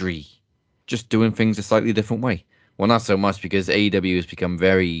industry, just doing things a slightly different way. Well, not so much, because AEW has become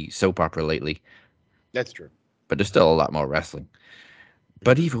very soap opera lately. That's true. But there's still a lot more wrestling.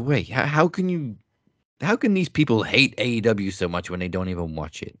 But either way, how can these people hate AEW so much when they don't even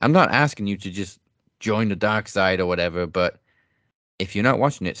watch it? I'm not asking you to just join the dark side or whatever, but if you're not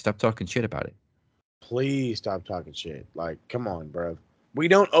watching it, stop talking shit about it. Please stop talking shit. Like, come on, bro. We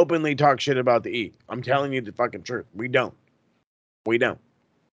don't openly talk shit about the E. I'm telling you the fucking truth. We don't.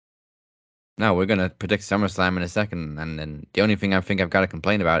 No, we're going to predict SummerSlam in a second, and then the only thing I think I've got to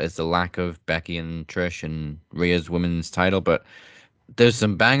complain about is the lack of Becky and Trish and Rhea's women's title, but there's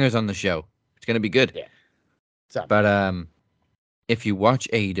some bangers on the show. It's going to be good. Yeah. But if you watch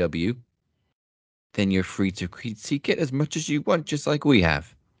AEW, then you're free to critique it as much as you want, just like we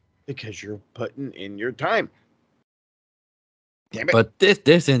have. Because you're putting in your time. Damn it. But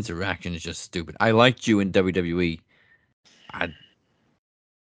this interaction is just stupid. I liked you in WWE. But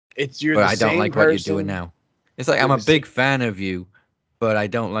I don't like what you're doing now. It's like, I'm a big fan of you, but I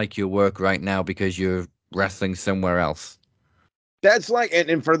don't like your work right now because you're wrestling somewhere else. That's like,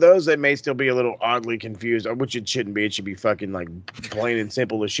 and for those that may still be a little oddly confused, which it shouldn't be, it should be fucking like plain and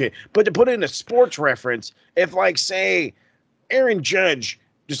simple as shit. But to put in a sports reference, if like, say, Aaron Judge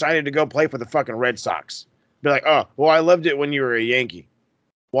decided to go play for the fucking Red Sox, be like, oh, well, I loved it when you were a Yankee.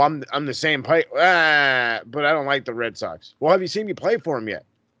 Well, I'm the same play, but I don't like the Red Sox. Well, have you seen me play for them yet?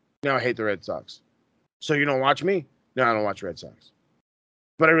 No, I hate the Red Sox. So you don't watch me? No, I don't watch Red Sox.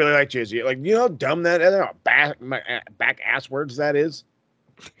 But I really like Jay-Z. Like, you know how dumb that is? Back ass words that is?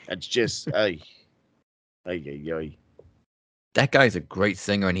 That's just, That guy's a great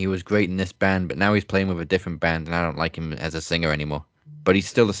singer, and he was great in this band, but now he's playing with a different band, and I don't like him as a singer anymore. But he's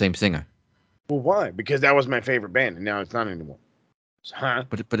still the same singer. Well, why? Because that was my favorite band, and now it's not anymore. Huh?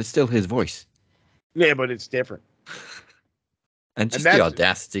 But it's still his voice. Yeah, but it's different. And just the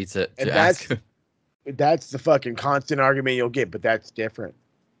audacity to ask him. That's the fucking constant argument you'll get, but that's different.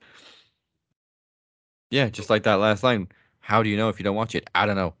 Yeah, just like that last line. How do you know if you don't watch it? I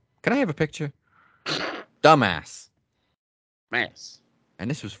don't know. Can I have a picture? Dumbass. Mass. And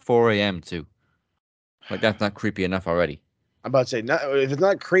this was 4 a.m. too. Like, that's not creepy enough already. I'm about to say, if it's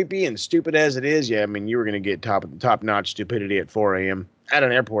not creepy and stupid as it is, yeah, I mean, you were going to get top-notch stupidity at 4 a.m. at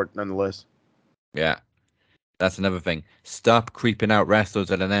an airport, nonetheless. Yeah. That's another thing. Stop creeping out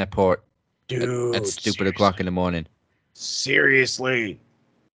wrestlers at an airport. Dude. At stupid o'clock in the morning. Seriously.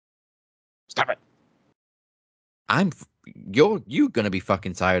 Stop it. You're gonna be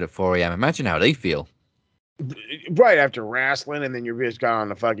fucking tired at 4 a.m. Imagine how they feel. Right after wrestling, and then you're just gone on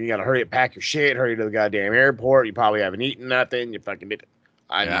the fucking. You gotta hurry up, pack your shit, hurry to the goddamn airport. You probably haven't eaten nothing. You fucking did it.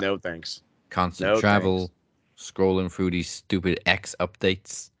 No thanks. Constant travel, scrolling through these stupid X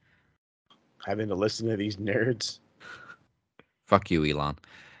updates. Having to listen to these nerds. Fuck you, Elon.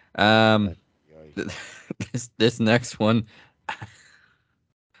 This next one.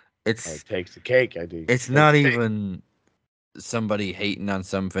 It takes the cake, I do. It's not even somebody hating on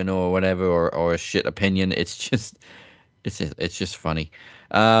something or whatever, or a shit opinion. It's just funny.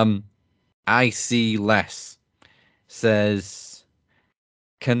 I see less says,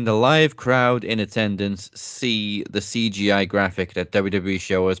 can the live crowd in attendance see the CGI graphic that WWE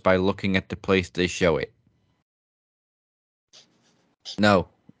show us by looking at the place they show it? No,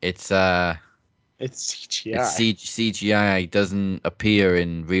 it's CGI. CGI doesn't appear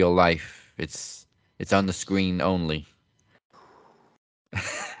in real life. It's on the screen only.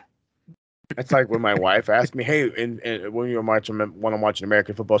 It's like when my wife asked me, "Hey, and when I'm watching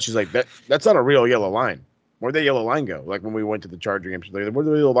American football," she's like, "That's not a real yellow line. Where'd the yellow line go?" Like when we went to the Charger game, she's like, "Where'd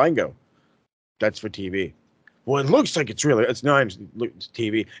the yellow line go?" That's for TV. Well, it looks like it's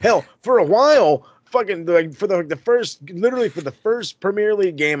TV. Hell, for a while. Fucking for the first Premier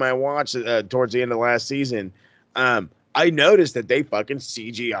League game I watched towards the end of last season, I noticed that they fucking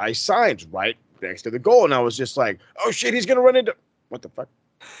CGI signs right next to the goal, and I was just like, "Oh shit, he's gonna run into what the fuck."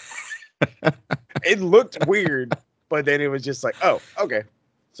 It looked weird, but then it was just like, "Oh, okay."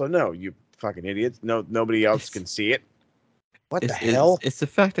 So no, you fucking idiots. No, nobody else can see it. What the hell? It's the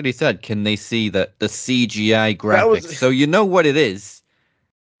fact that he said, "Can they see the CGI graphics?" So you know what it is.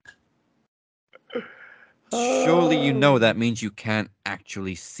 Surely you know that means you can't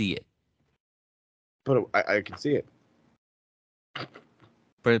actually see it. But I can see it.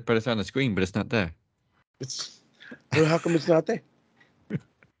 But it's on the screen, but it's not there. Well, how come it's not there?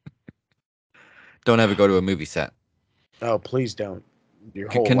 Don't ever go to a movie set. Oh, please don't.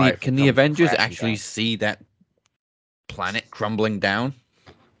 Can the Avengers actually see that planet crumbling down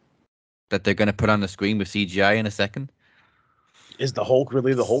that they're going to put on the screen with CGI in a second? Is the Hulk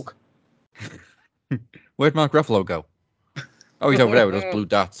really the Hulk? Where'd Mark Ruffalo go? Oh, he's over there with those blue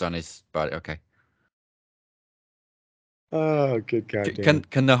dots on his body. Okay. Oh, good goddamn.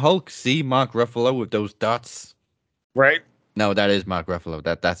 Can the Hulk see Mark Ruffalo with those dots? Right? No, that is Mark Ruffalo.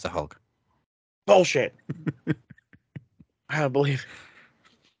 That's the Hulk. Bullshit. I don't believe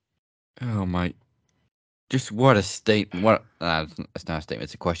it. Oh my! Just what a statement! What? It's not a statement.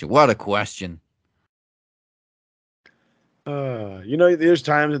 It's a question. What a question! There's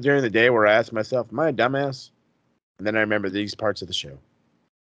times during the day where I ask myself, "Am I a dumbass?" And then I remember these parts of the show.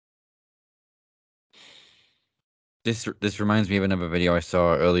 This reminds me of another video I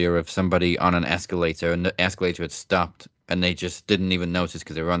saw earlier of somebody on an escalator, and the escalator had stopped, and they just didn't even notice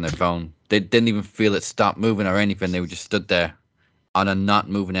because they were on their phone. They didn't even feel it stop moving or anything. They were just stood there, on a not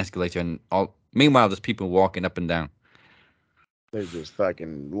moving escalator, and meanwhile there's people walking up and down. They're just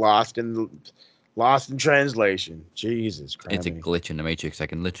fucking lost in translation. Jesus Christ. It's a glitch in the Matrix. I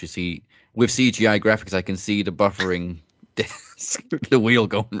can literally see, with CGI graphics, I can see the buffering disc, the wheel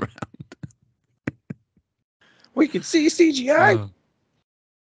going around. We can see CGI.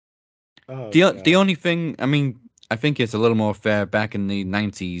 The only thing, I mean, I think it's a little more fair. Back in the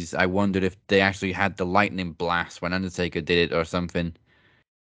 90s, I wondered if they actually had the lightning blast when Undertaker did it or something.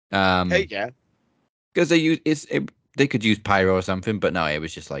 Hey, yeah. Because they could use pyro or something, but no, it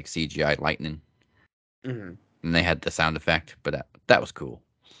was just like CGI lightning. Mm-hmm. And they had the sound effect, but that was cool.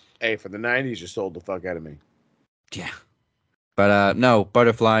 Hey, for the 90s, you sold the fuck out of me. Yeah. But no,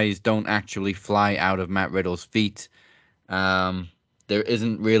 butterflies don't actually fly out of Matt Riddle's feet. There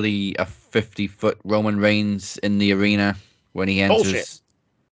isn't really a 50-foot Roman Reigns in the arena when he enters.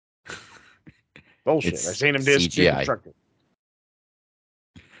 Bullshit. I've seen him deconstructed.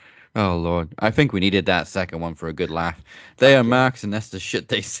 Oh, Lord. I think we needed that second one for a good laugh. They are marks, and that's the shit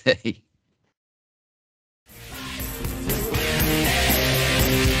they say.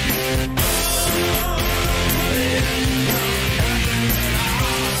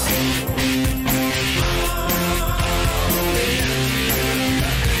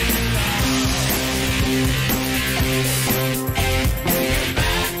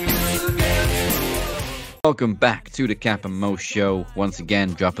 Welcome back to the Cap and Mo Show. Once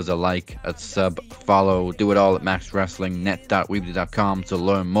again, drop us a like, a sub, follow, do it all at maxwrestlingnet.weebly.com to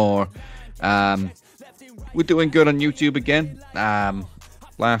learn more. We're doing good on YouTube again.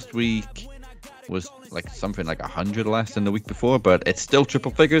 Last week was something like 100 less than the week before, but it's still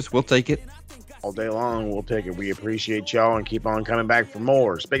triple figures. We'll take it. All day long, we'll take it. We appreciate y'all and keep on coming back for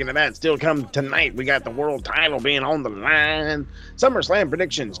more. Speaking of that, still come tonight. We got the world title being on the line. SummerSlam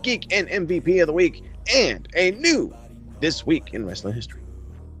predictions, Geek and MVP of the Week, and a new This Week in Wrestling History.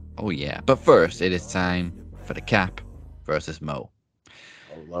 Oh, yeah. But first, it is time for the Cap versus Mo.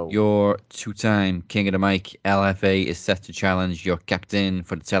 Hello. Your two-time King of the Mic, LFA, is set to challenge your captain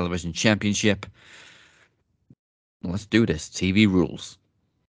for the television championship. Let's do this. TV rules.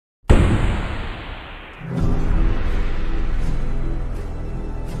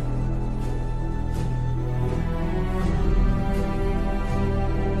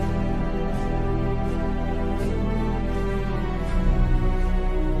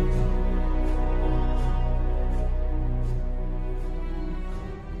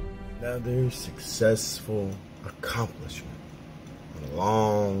 Another successful accomplishment on a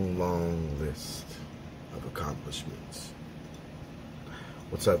long, long list of accomplishments.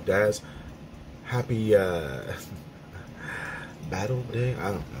 What's up, Daz? Happy Battle Day?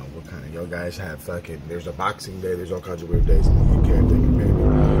 I don't know what kind of y'all guys have. Fucking, there's a Boxing Day. There's all kinds of weird days in the UK. I think maybe, you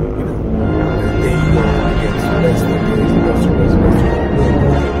know, and then you go against the best thing is the best of the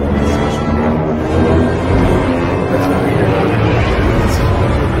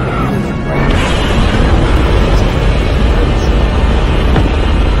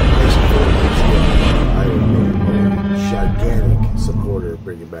gigantic supporter of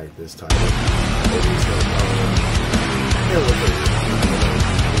bringing back this title.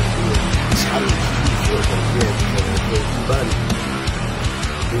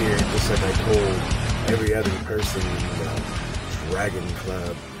 Here, just like I told every other person in the Dragon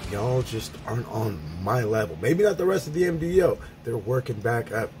Club, y'all just aren't on my level. Maybe not the rest of the MDO. They're working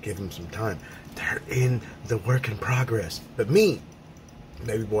back up. Give them some time. They're in the work in progress. But me,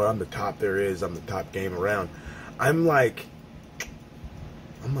 maybe boy, I'm the top there is. I'm the top game around. I'm like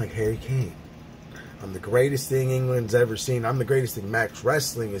Harry Kane. I'm the greatest thing England's ever seen. I'm the greatest thing Max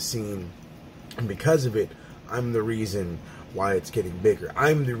Wrestling has seen. And because of it, I'm the reason why it's getting bigger.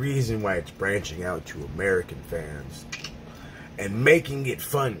 I'm the reason why it's branching out to American fans and making it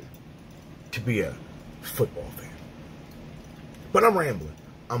fun to be a football fan. But I'm rambling.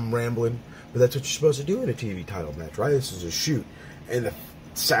 But that's what you're supposed to do in a TV title match, right? This is a shoot. And the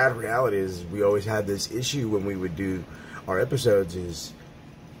sad reality is we always had this issue when we would do our episodes is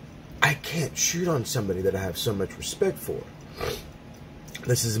I can't shoot on somebody that I have so much respect for.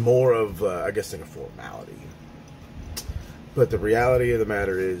 This is more of, I guess, like a formality. But the reality of the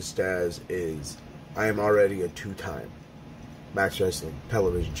matter is, Daz, is I am already a two-time Max Wrestling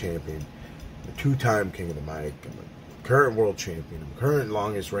television champion, a two-time King of the Mic, I'm a current world champion, I'm current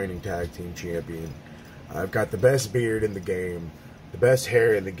longest reigning tag team champion. I've got the best beard in the game, the best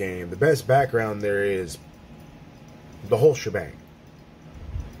hair in the game, the best background there is, the whole shebang.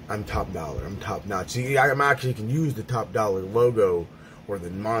 I'm top dollar. I'm top notch. See, I actually can use the top dollar logo or the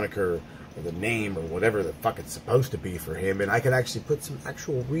moniker or the name or whatever the fuck it's supposed to be for him, and I can actually put some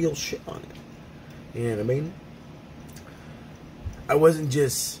actual real shit on it. You know what I mean? I wasn't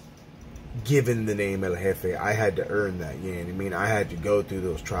just given the name El Jefe. I had to earn that, you know what I mean? I had to go through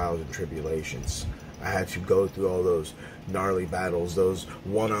those trials and tribulations. I had to go through all those gnarly battles, those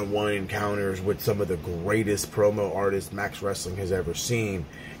one-on-one encounters with some of the greatest promo artists Max Wrestling has ever seen.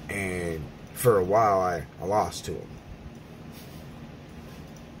 And for a while, I lost to him.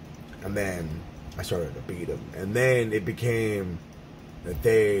 And then I started to beat him. And then it became that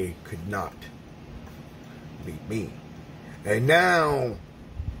they could not beat me. And now,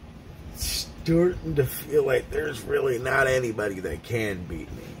 it's starting to feel like there's really not anybody that can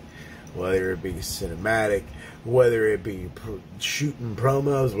beat me. Whether it be cinematic, whether it be shooting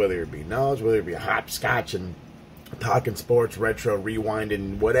promos, whether it be knowledge, whether it be hopscotch and talking sports, retro,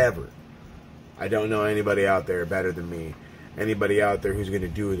 rewinding, whatever. I don't know anybody out there better than me. Anybody out there who's going to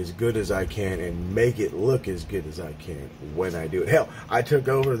do it as good as I can and make it look as good as I can when I do it. Hell, I took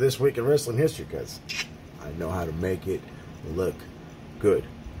over This Week in Wrestling History because I know how to make it look good.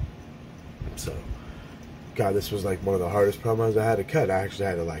 So, God, this was like one of the hardest promos I had to cut. I actually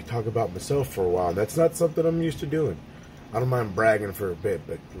had to like talk about myself for a while. That's not something I'm used to doing. I don't mind bragging for a bit,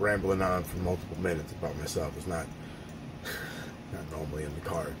 but rambling on for multiple minutes about myself is not normally in the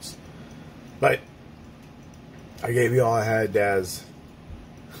cards. But I gave you all I had, Daz.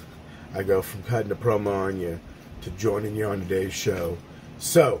 I go from cutting a promo on you to joining you on today's show.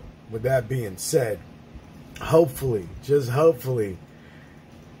 So, with that being said, hopefully, just hopefully,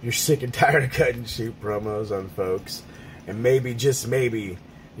 you're sick and tired of cutting cheap promos on folks. And maybe, just maybe,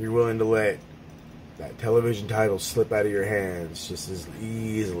 you're willing to let that television title slip out of your hands just as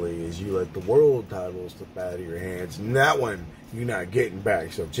easily as you let the world title slip out of your hands. And that one, you're not getting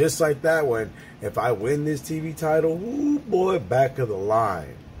back. So just like that one, if I win this TV title, ooh boy, back of the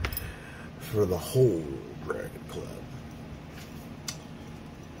line for the whole Dragon Club.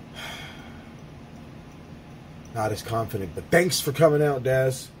 Not as confident, but thanks for coming out,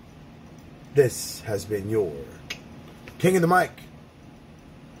 Daz. This has been your King of the Mic.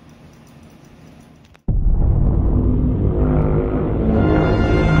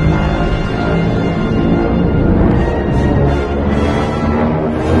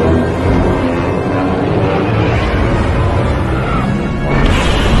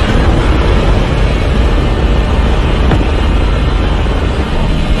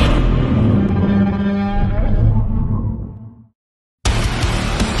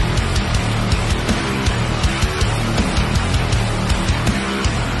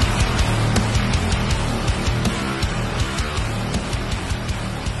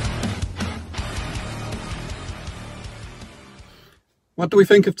 What do we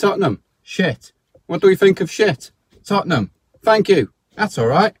think of Tottenham? Shit. What do we think of shit? Tottenham. Thank you. That's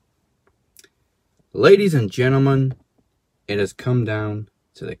alright. Ladies and gentlemen, it has come down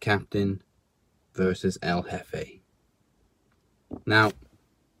to the captain versus El Jefe. Now,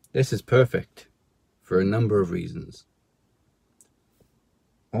 this is perfect for a number of reasons.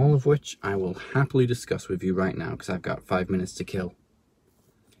 All of which I will happily discuss with you right now because I've got 5 minutes to kill.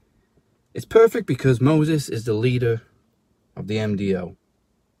 It's perfect because Moses is the leader of the MDO,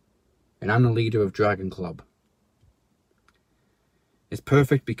 and I'm the leader of Dragon Club. It's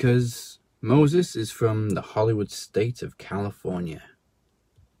perfect because Moses is from the Hollywood state of California,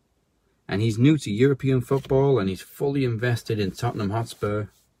 and he's new to European football, and he's fully invested in Tottenham Hotspur.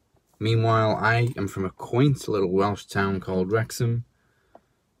 Meanwhile, I am from a quaint little Welsh town called Wrexham,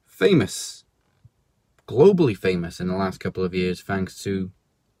 famous, globally famous in the last couple of years thanks to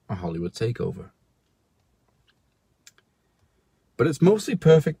a Hollywood takeover. But it's mostly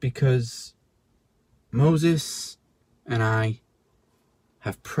perfect because Moses and I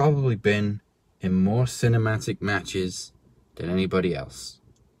have probably been in more cinematic matches than anybody else.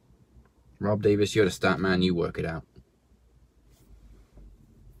 Rob Davis, you're the stat man, you work it out.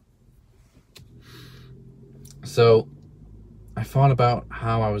 So, I thought about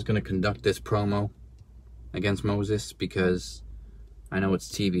how I was going to conduct this promo against Moses because I know it's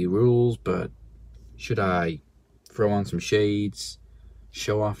TV rules, but should I throw on some shades,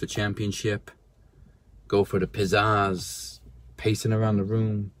 show off the championship, go for the pizzazz, pacing around the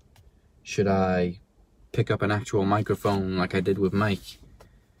room? Should I pick up an actual microphone like I did with Mike?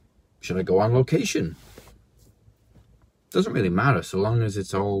 Should I go on location? Doesn't really matter so long as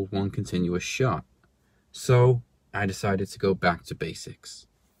it's all one continuous shot. So I decided to go back to basics.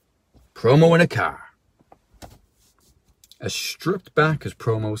 Promo in a car. As stripped back as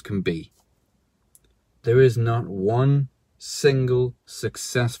promos can be. There is not one single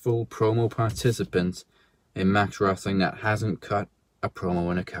successful promo participant in Max Wrestling that hasn't cut a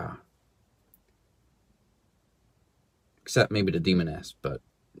promo in a car. Except maybe the Demoness, but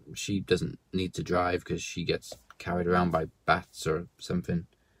she doesn't need to drive because she gets carried around by bats or something.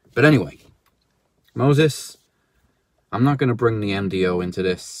 But anyway, Moses, I'm not going to bring the MDO into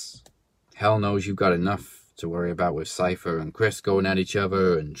this. Hell knows you've got enough to worry about with Cypher and Chris going at each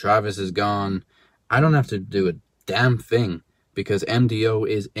other and Travis is gone. I don't have to do a damn thing because MDO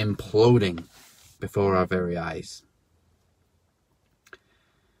is imploding before our very eyes.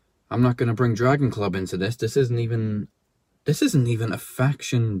 I'm not going to bring Dragon Club into this. This isn't even a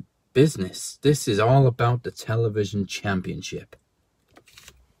faction business. This is all about the television championship.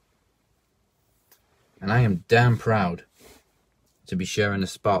 And I am damn proud to be sharing the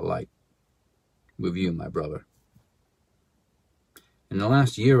spotlight with you, my brother. In the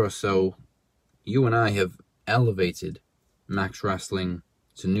last year or so, you and I have elevated Max Wrestling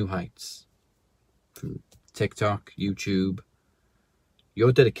to new heights. From TikTok, YouTube.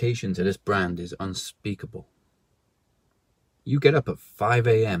 Your dedication to this brand is unspeakable. You get up at 5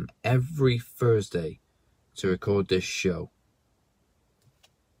 a.m. every Thursday to record this show.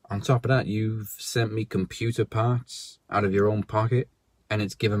 On top of that, you've sent me computer parts out of your own pocket, and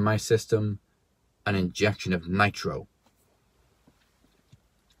it's given my system an injection of nitro.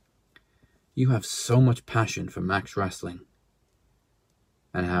 You have so much passion for Max Wrestling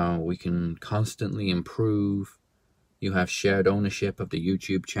and how we can constantly improve. You have shared ownership of the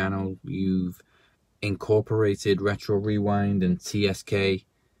YouTube channel. You've incorporated Retro Rewind and TSK.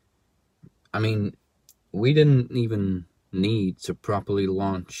 I mean, we didn't even need to properly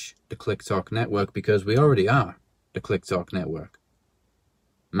launch the Click Talk Network because we already are the Click Talk Network.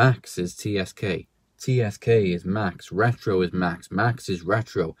 Max is TSK. TSK is Max. Retro is Max. Max is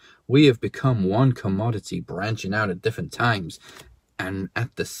Retro. We have become one commodity branching out at different times. And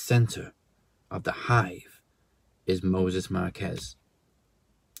at the center of the hive is Moses Marquez,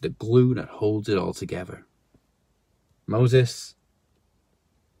 the glue that holds it all together. Moses,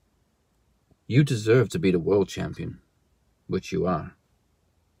 you deserve to be the world champion, which you are.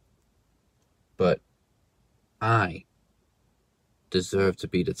 But I deserve to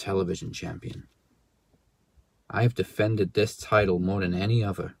be the television champion. I've defended this title more than any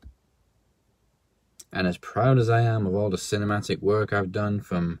other. And as proud as I am of all the cinematic work I've done,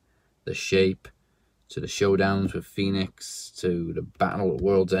 from The Shape to the showdowns with Phoenix to the battle at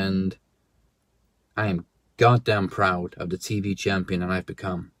World's End, I am goddamn proud of the TV champion that I've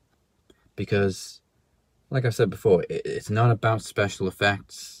become. Because, like I've said before, it's not about special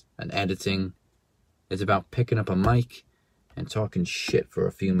effects and editing. It's about picking up a mic and talking shit for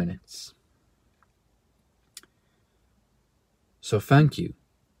a few minutes. So thank you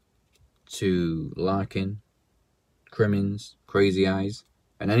to Larkin, Crimmins, Crazy Eyes,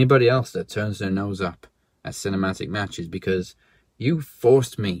 and anybody else that turns their nose up at cinematic matches, because you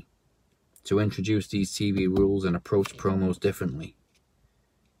forced me to introduce these TV rules and approach promos differently.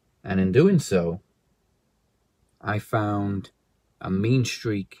 And in doing so, I found a mean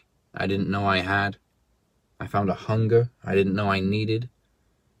streak I didn't know I had. I found a hunger I didn't know I needed.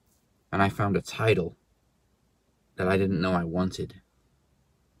 And I found a title that I didn't know I wanted.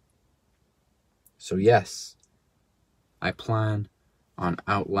 So yes, I plan on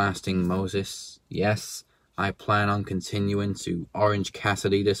outlasting Moses. Yes, I plan on continuing to Orange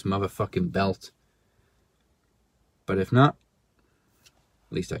Cassidy this motherfucking belt. But if not,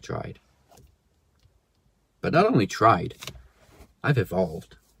 at least I tried. But not only tried, I've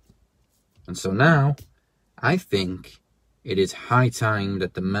evolved. And so now, I think it is high time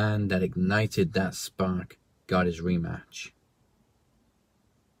that the man that ignited that spark got his rematch.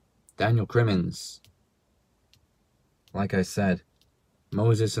 Daniel Crimmins. Like I said,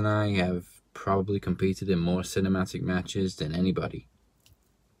 Moses and I have probably competed in more cinematic matches than anybody.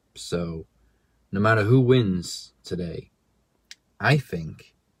 So, no matter who wins today, I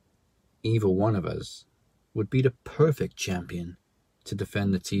think either one of us would be the perfect champion to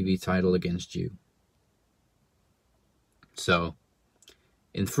defend the TV title against you. So,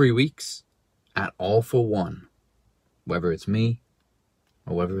 in 3 weeks, at All for One, whether it's me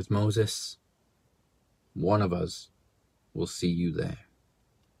or whether it's Moses, one of us will see you there.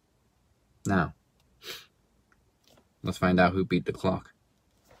 Now, let's find out who beat the clock.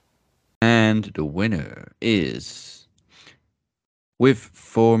 And the winner is, with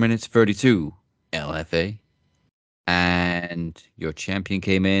 4 minutes 32, LFA. And your champion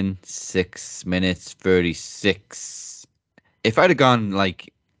came in 6 minutes 36. If I'd have gone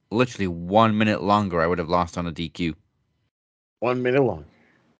like literally 1 minute longer, I would have lost on a DQ. 1 minute long.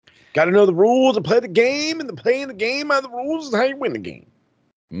 Got to know the rules and play the game, and the playing the game by the rules is how you win the game.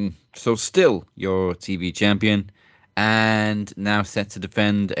 So still your TV champion, and now set to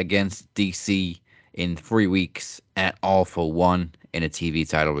defend against DC in 3 weeks at All for One in a TV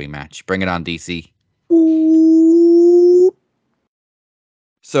title rematch. Bring it on, DC. Ooh.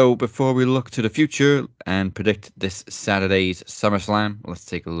 So before we look to the future and predict this Saturday's SummerSlam, let's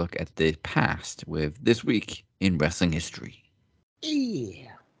take a look at the past with This Week in Wrestling History. Yeah.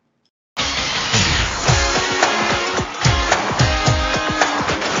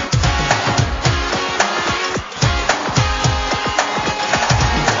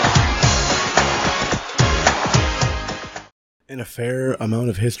 And a fair amount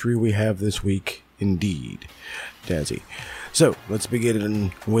of history we have this week, indeed, Dazzy. So, let's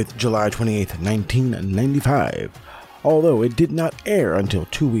begin with July 28th, 1995. Although it did not air until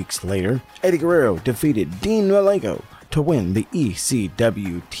 2 weeks later, Eddie Guerrero defeated Dean Malenko to win the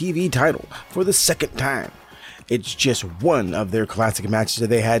ECW TV title for the second time. It's just one of their classic matches that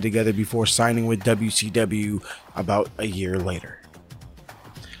they had together before signing with WCW about a year later.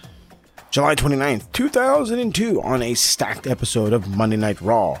 July 29th, 2002, on a stacked episode of Monday Night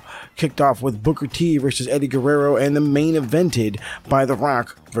Raw, kicked off with Booker T versus Eddie Guerrero and the main evented by The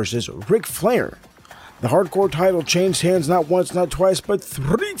Rock versus Ric Flair. The hardcore title changed hands not once, not twice, but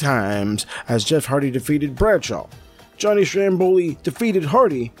 3 times as Jeff Hardy defeated Bradshaw, Johnny Stramboli defeated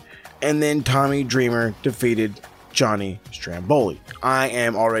Hardy, and then Tommy Dreamer defeated Johnny Stramboli. I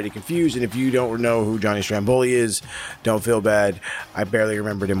am already confused, and if you don't know who Johnny Stramboli is, don't feel bad. I barely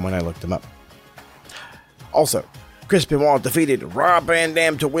remembered him when I looked him up. Also, Chris Benoit defeated Rob Van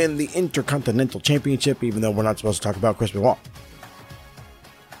Dam to win the Intercontinental Championship, even though we're not supposed to talk about Chris Benoit.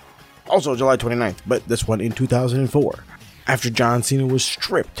 Also July 29th, but this one in 2004. After John Cena was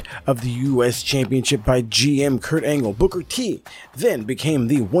stripped of the U.S. Championship by GM Kurt Angle, Booker T then became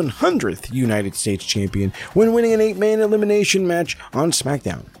the 100th United States Champion when winning an 8-man elimination match on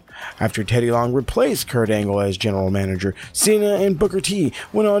SmackDown. After Teddy Long replaced Kurt Angle as general manager, Cena and Booker T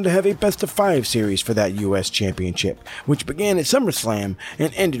went on to have a best-of-5 series for that U.S. Championship, which began at SummerSlam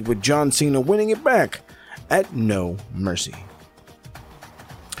and ended with John Cena winning it back at No Mercy.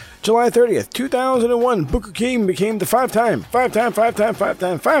 July 30th, 2001, Booker T became the five-time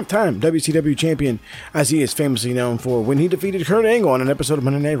WCW champion, as he is famously known for when he defeated Kurt Angle on an episode of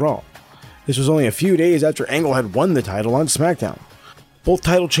Monday Night Raw. This was only a few days after Angle had won the title on SmackDown. Both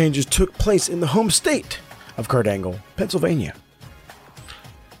title changes took place in the home state of Kurt Angle, Pennsylvania.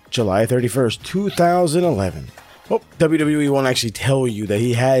 July 31st, 2011. Well, WWE won't actually tell you that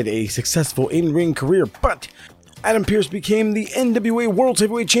he had a successful in-ring career, but Adam Pearce became the NWA World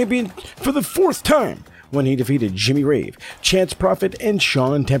Heavyweight Champion for the 4th time when he defeated Jimmy Rave, Chance Prophet, and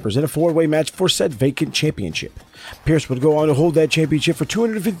Shawn Tempers in a 4-way match for said vacant championship. Pearce would go on to hold that championship for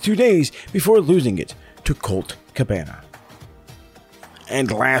 252 days before losing it to Colt Cabana. And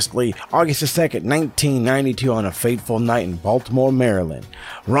lastly, August 2nd, 1992, on a fateful night in Baltimore, Maryland,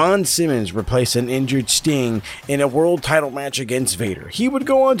 Ron Simmons replaced an injured Sting in a world title match against Vader. He would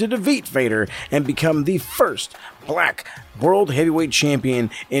go on to defeat Vader and become the first black world heavyweight champion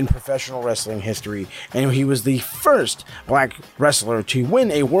in professional wrestling history, and he was the first black wrestler to win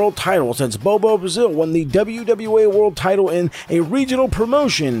a world title since Bobo Brazil won the WWA world title in a regional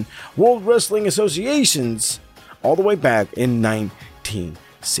promotion, World Wrestling Associations, all the way back in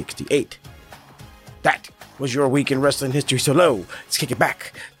 1968. That was your week in wrestling history. So let's kick it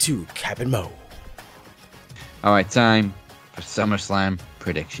back to Captain Mo. All right, time for SummerSlam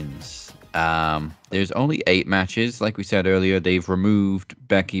predictions. There's only 8 matches. Like we said earlier, they've removed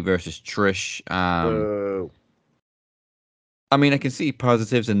Becky versus Trish. I mean, I can see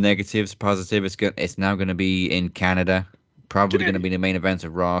positives and negatives. Positive, it's now going to be in Canada. Probably going to be the main event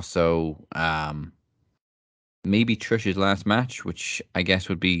of Raw. So, maybe Trish's last match, which I guess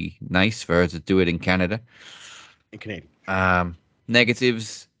would be nice for her to do it in Canada. In Canadian.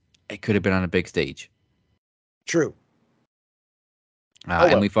 Negatives, it could have been on a big stage. True.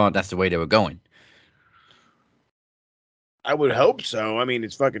 And we thought that's the way they were going. I would hope so. I mean,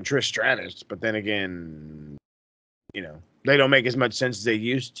 it's fucking Trish Stratus, but then again, you know, they don't make as much sense as they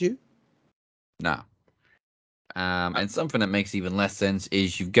used to. No. And something that makes even less sense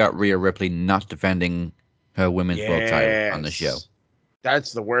is you've got Rhea Ripley not defending her women's world title on the show.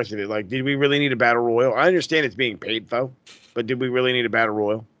 That's the worst of it. Like, did we really need a battle royal? I understand it's being paid, though, but did we really need a battle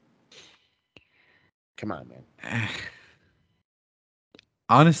royal? Come on, man.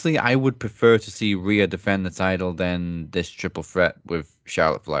 Honestly, I would prefer to see Rhea defend the title than this triple threat with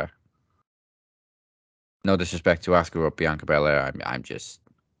Charlotte Flair. No disrespect to Asuka or Bianca Belair. I'm just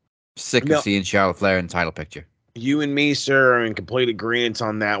sick of seeing Charlotte Flair in the title picture. You and me, sir, are in complete agreement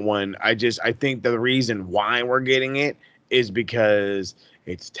on that one. I think the reason why we're getting it is because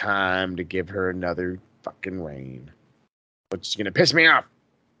it's time to give her another fucking reign. Which is going to piss me off.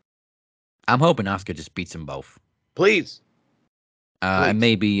 I'm hoping Asuka just beats them both. Please. And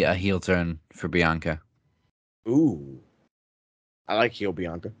maybe a heel turn for Bianca. Ooh. I like heel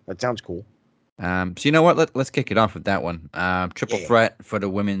Bianca. That sounds cool. So you know what? Let's kick it off with that one. Triple threat for the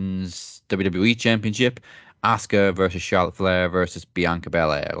women's WWE Championship: Asuka versus Charlotte Flair versus Bianca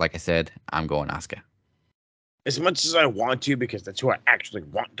Belair. Like I said, I'm going Asuka. As much as I want to, because that's who I actually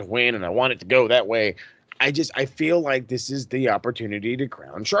want to win, and I want it to go that way. I feel like this is the opportunity to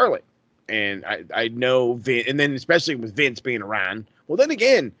crown Charlotte, and I know Vince, and then especially with Vince being around. Well, then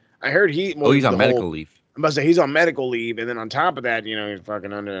again, I heard he's on medical leave. I'm about to say he's on medical leave, and then on top of that, he's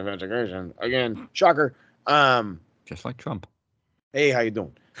fucking under investigation again. Shocker. Just like Trump. Hey, how you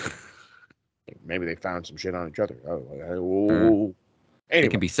doing? Maybe they found some shit on each other. Anyway, they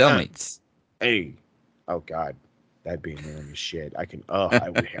can be cellmates. Hey, oh god, that'd be annoying as shit. I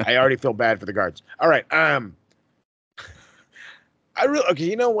already feel bad for the guards. All right, okay.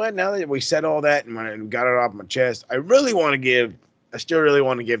 You know what? Now that we said all that and got it off my chest, I still really want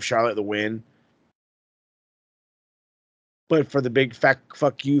to give Charlotte the win. But for the big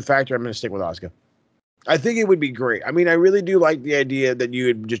fuck you factor, I'm going to stick with Asuka. I think it would be great. I mean, I really do like the idea that you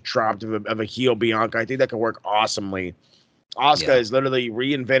had just dropped of a heel Bianca. I think that could work awesomely. Asuka has literally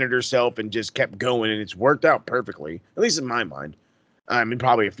reinvented herself and just kept going, and it's worked out perfectly, at least in my mind. I mean,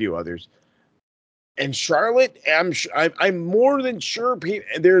 probably a few others. And Charlotte, I'm more than sure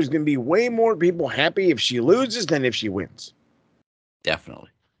there's going to be way more people happy if she loses than if she wins. Definitely.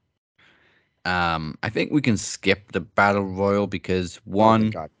 I think we can skip the battle royal because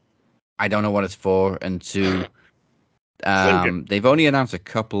one, I don't know what it's for, and two, they've only announced a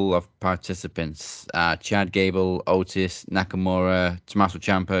couple of participants: Chad Gable, Otis, Nakamura, Tommaso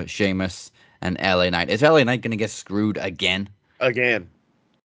Ciampa, Sheamus, and LA Knight. Is LA Knight going to get screwed again? Again.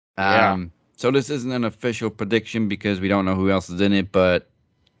 So this isn't an official prediction because we don't know who else is in it, but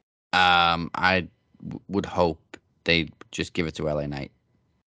I would hope they just give it to LA Knight.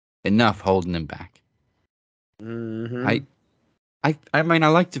 Enough holding him back. Mm-hmm. I mean, I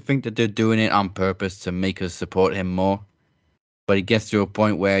like to think that they're doing it on purpose to make us support him more, but it gets to a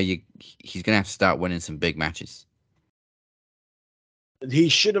point where he's gonna have to start winning some big matches. He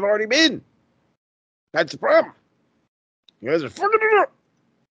should have already been. That's the problem. You guys are fucking it up.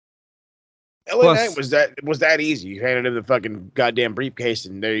 LA Knight was that easy. You handed him the fucking goddamn briefcase,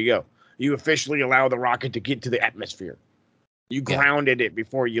 and there you go. You officially allow the rocket to get to the atmosphere. You grounded it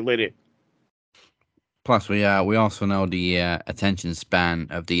before you lit it. Plus, we also know the attention span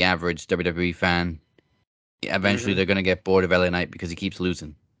of the average WWE fan. Eventually, they're gonna get bored of LA Knight because he keeps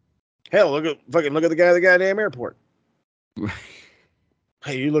losing. Hell, look at the guy at the goddamn airport.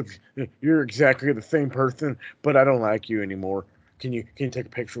 Hey, you're exactly the same person, but I don't like you anymore. Can you take a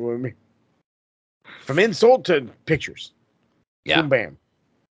picture with me? From insult to pictures. Yeah. Boom, bam.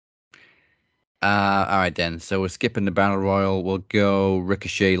 All right then. So we're skipping the battle royal. We'll go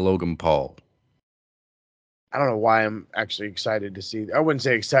Ricochet, Logan Paul. I don't know why I'm actually excited to see. I wouldn't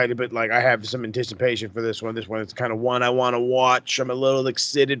say excited, but like I have some anticipation for this one. This one is kind of one I want to watch. I'm a little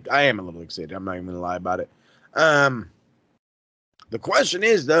excited. I am a little excited. I'm not even gonna lie about it. The question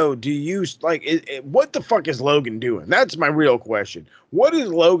is though, do you what the fuck is Logan doing? That's my real question. What is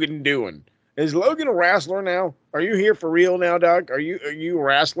Logan doing? Is Logan a wrestler now? Are you here for real now, Doc? Are you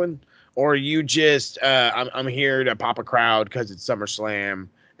wrestling? Or are you just I'm here to pop a crowd because it's SummerSlam,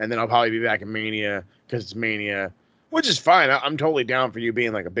 and then I'll probably be back in Mania because it's Mania, which is fine. I'm totally down for you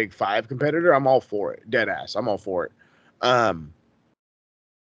being like a big 5 competitor. I'm all for it. Dead ass. I'm all for it.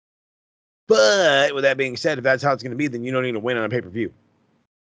 But with that being said, if that's how it's going to be, then you don't need to win on a pay-per-view.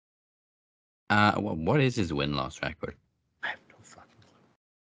 What is his win-loss record? I have no fucking clue.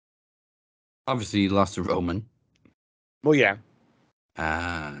 Obviously, he lost to Roman. Well, yeah.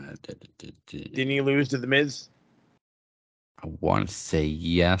 Didn't he lose to The Miz? I want to say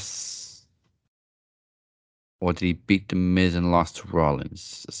yes. Or did he beat The Miz and lost to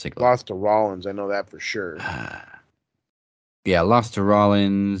Rollins? Lost to Rollins, I know that for sure. Yeah, lost to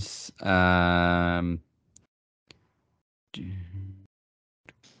Rollins. He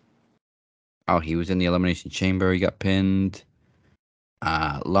was in the Elimination Chamber. He got pinned.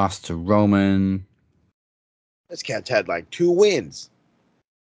 Lost to Roman. This cat's had like 2 wins.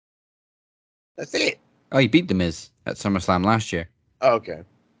 That's it. Oh, he beat The Miz at SummerSlam last year. Oh, okay.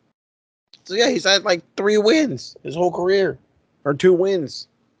 So yeah, he's had like 3 wins his whole career. Or 2 wins.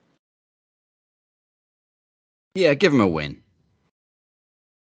 Yeah, give him a win.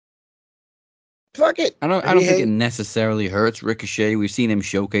 Fuck it. I don't think it necessarily hurts Ricochet. We've seen him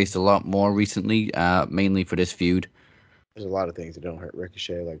showcased a lot more recently, mainly for this feud. There's a lot of things that don't hurt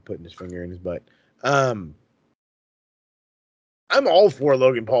Ricochet, like putting his finger in his butt. I'm all for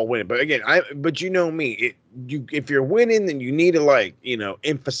Logan Paul winning, but again, but you know me, if you're winning, then you need to like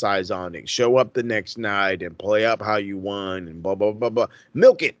emphasize on it, show up the next night and play up how you won and blah blah blah blah.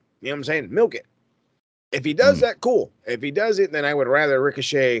 Milk it, you know what I'm saying? Milk it. If he does that, cool. If he does it, then I would rather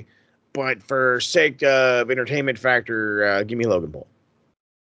Ricochet. But for sake of entertainment factor, give me Logan Paul.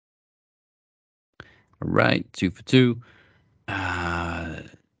 All right, 2 for 2. Oh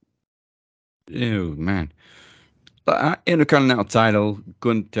man. Intercontinental title,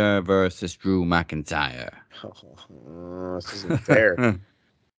 Gunther versus Drew McIntyre. This isn't fair.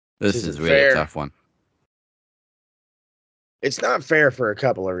 This isn't is really fair. a tough one. It's not fair for a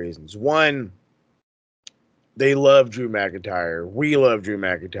couple of reasons. One, they love Drew McIntyre. We love Drew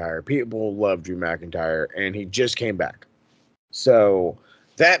McIntyre. People love Drew McIntyre, and he just came back. So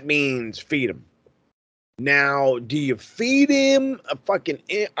that means feed him. Now, do you feed him a fucking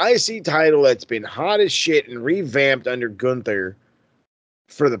IC title that's been hot as shit and revamped under Gunther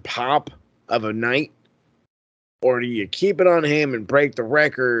for the pop of a night? Or do you keep it on him and break the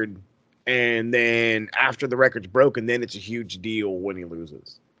record, and then after the record's broken, then it's a huge deal when he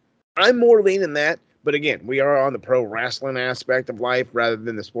loses? I'm more leaning that, but again, we are on the pro wrestling aspect of life rather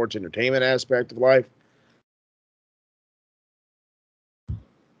than the sports entertainment aspect of life.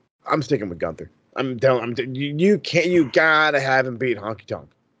 I'm sticking with Gunther. You gotta have him beat Honky Tonk.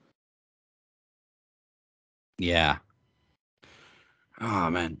 Yeah. Oh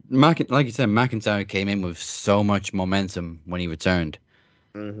man, like you said, McIntyre came in with so much momentum when he returned,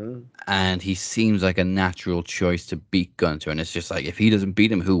 and he seems like a natural choice to beat Gunther. And it's just like if he doesn't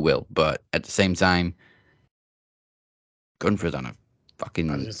beat him, who will? But at the same time, Gunther's on a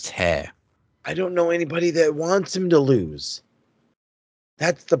fucking tear. I don't know anybody that wants him to lose.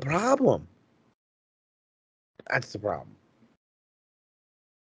 That's the problem.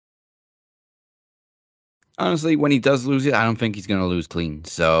 Honestly, when he does lose it, I don't think he's going to lose clean.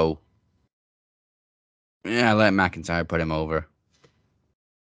 So, yeah, let McIntyre put him over.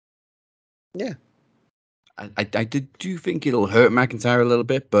 Yeah. I do think it'll hurt McIntyre a little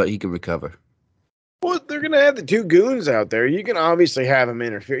bit, but he can recover. Well, they're going to have the two goons out there. You can obviously have them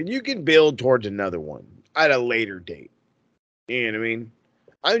interfere. You can build towards another one at a later date. You know what I mean?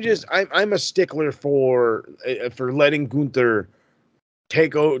 I'm a stickler for letting Gunther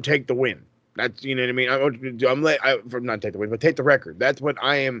take the win. That's, you know what I mean? Not take the win, but take the record. That's what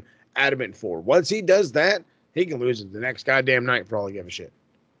I am adamant for. Once he does that, he can lose it the next goddamn night for all I give a shit.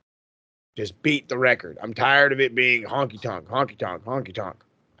 Just beat the record. I'm tired of it being honky tonk, honky tonk, honky tonk.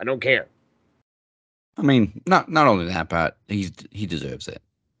 I don't care. I mean, not only that, but he deserves it.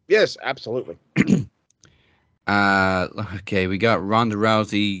 Yes, absolutely. Okay, we got Ronda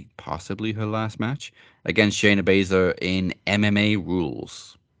Rousey, possibly her last match, against Shayna Baszler in MMA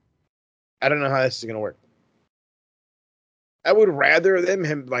rules. I don't know how this is gonna work. I would rather them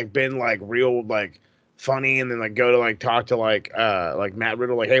have like been like real like funny and then like go to like talk to like Matt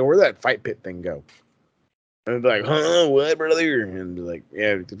Riddle, like, hey, where'd that fight pit thing go? And be like, huh, what, brother? And be like,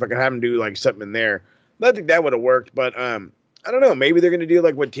 yeah, if I could have him do like something in there. I think that would have worked, but I don't know. Maybe they're gonna do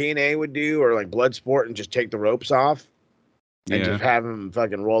like what TNA would do, or like Bloodsport, and just take the ropes off and just have him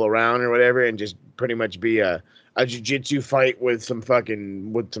fucking roll around or whatever, and just pretty much be a jiu-jitsu fight with some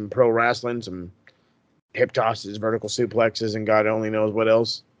pro wrestling, some hip tosses, vertical suplexes, and God only knows what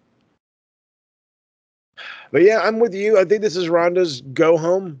else. But yeah, I'm with you. I think this is Ronda's go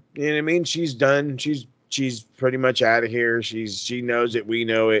home. You know what I mean? She's done. She's pretty much out of here. She knows it. We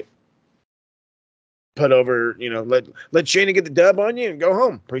know it. Put over, let Shayna get the dub on you and go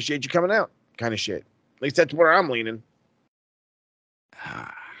home. Appreciate you coming out, kind of shit. At least that's where I'm leaning.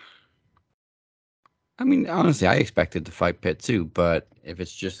 I mean, honestly, I expected the fight pit too, but if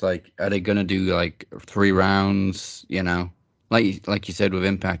it's just like, are they gonna do like 3 rounds? Like you said with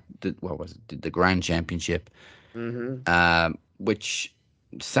Impact, what was it? The Grand Championship, which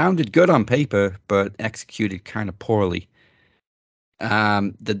sounded good on paper, but executed kind of poorly.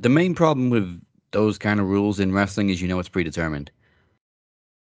 The main problem with those kind of rules in wrestling is it's predetermined.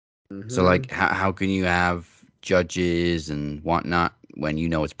 So like, how can you have judges and whatnot when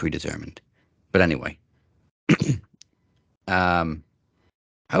it's predetermined? But anyway. I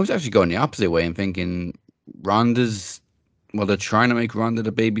was actually going the opposite way and thinking they're trying to make Ronda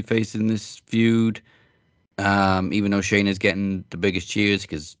the babyface in this feud, even though Shayna's getting the biggest cheers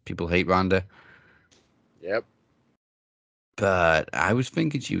because people hate Ronda. Yep. But I was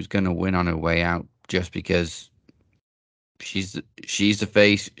thinking she was going to win on her way out just because she's the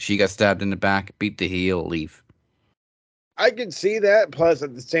face. She got stabbed in the back, beat the heel, leave. I can see that. Plus,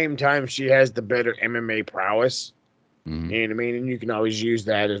 at the same time, she has the better MMA prowess. Mm-hmm. You know what I mean? And you can always use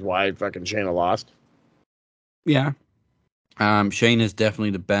that as why fucking Shayna lost. Yeah. Shane is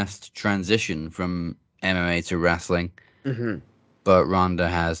definitely the best transition from MMA to wrestling, Mm-hmm. but Ronda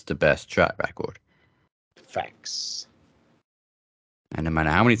has the best track record. Facts. And no matter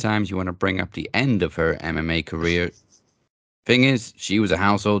how many times you want to bring up the end of her MMA career, thing is, she was a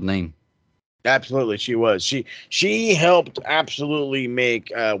household name. Absolutely, she was. She helped absolutely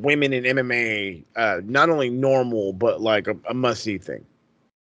make women in MMA not only normal but like a must see thing.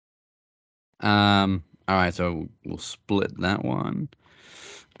 All right, so we'll split that one.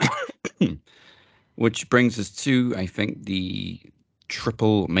 Which brings us to, I think, the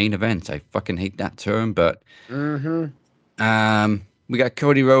triple main event. I fucking hate that term, but we got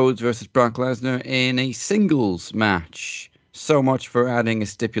Cody Rhodes versus Brock Lesnar in a singles match. So much for adding a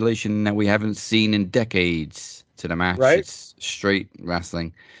stipulation that we haven't seen in decades to the match. Right? It's straight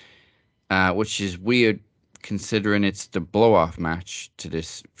wrestling, which is weird considering it's the blow-off match to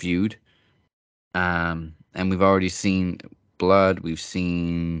this feud. And we've already seen blood. We've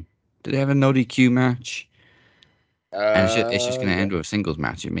seen. Did they have a no DQ match? And it's just going to Yeah. end with a singles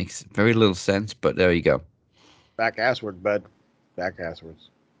match. It makes very little sense, but there you go. Back asswards, bud. Back asswards.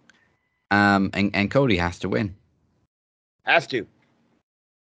 And Cody has to win. Has to.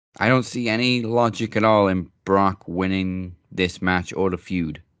 I don't see any logic at all in Brock winning this match or the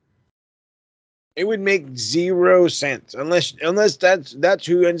feud. It would make zero sense unless that's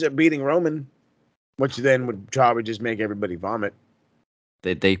who ends up beating Roman, which then would probably just make everybody vomit.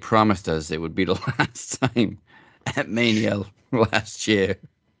 They promised us it would be the last time at Mania last year.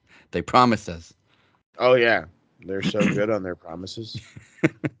 They promised us. Oh yeah, they're so good on their promises.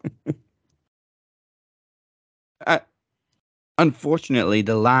 Unfortunately,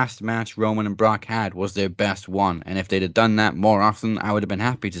 the last match Roman and Brock had was their best one, and if they'd have done that more often, I would have been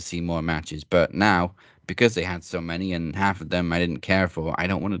happy to see more matches. But now, because they had so many, and half of them I didn't care for, I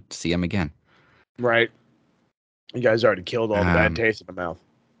don't want to see them again. Right. You guys already killed all the bad taste in the mouth.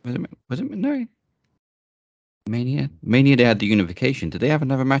 Was it no? Mania? They had the unification. Did they have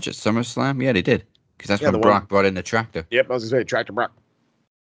another match at SummerSlam? Yeah, they did. Because that's when Brock brought in the tractor. Yep, I was going to say Tractor Brock.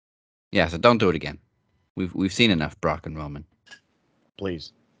 Yeah, so don't do it again. We've seen enough Brock and Roman.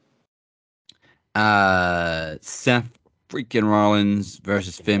 Please. Seth freaking Rollins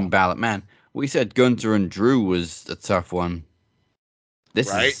versus Finn Balor. Man, we said Gunther and Drew was a tough one.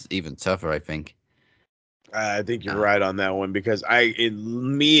 This is even tougher, I think. I think you're right on that one because I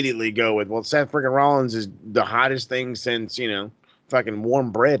immediately go with, well, Seth freaking Rollins is the hottest thing since, fucking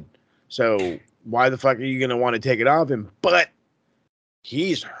warm bread. So why the fuck are you going to want to take it off him? But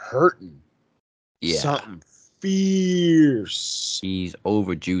he's hurting. Yeah. Something fierce. He's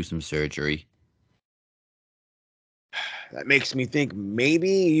overdue some surgery. That makes me think maybe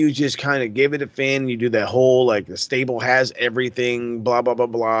you just kind of give it a Finn. You do that whole, like, the stable has everything, blah, blah, blah,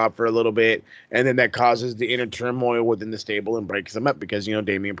 blah, for a little bit. And then that causes the inner turmoil within the stable and breaks them up because,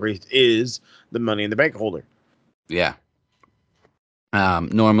 Damian Priest is the Money in the Bank holder. Yeah.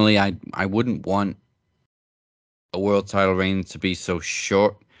 Normally, I wouldn't want a world title reign to be so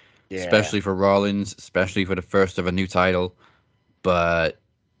short, especially for Rollins, especially for the first of a new title. But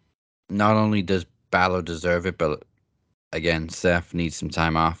not only does Balor deserve it, but again, Seth needs some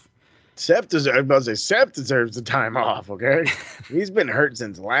time off. Seth deserves the time off, okay? He's been hurt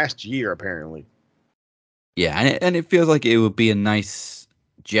since last year, apparently. Yeah, and it feels like it would be a nice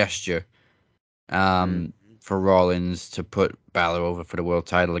gesture for Rollins to put Balor over for the world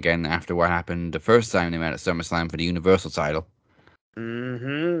title again after what happened the first time they met at SummerSlam for the Universal title.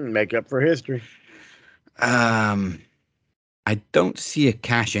 Make up for history. I don't see a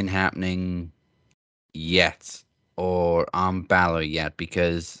cash-in happening yet or on Balor yet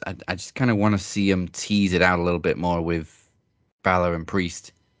because I just kind of want to see him tease it out a little bit more with Balor and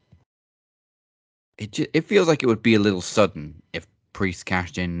Priest. It feels like it would be a little sudden if Priest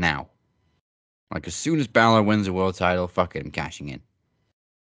cashed in now. Like as soon as Balor wins a world title, fuck it, I'm cashing in.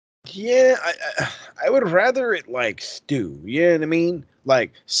 Yeah, I would rather it like stew. You know what I mean?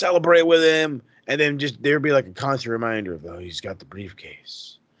 Like celebrate with him, and then just there'd be like a constant reminder of, oh, he's got the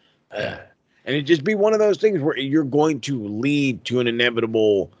briefcase. And it'd just be one of those things where you're going to lead to an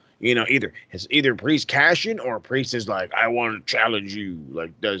inevitable, either Priest cash in or Priest is like, I want to challenge you,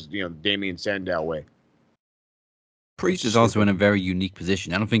 like does Damian Sandow way. Priest is also in a very unique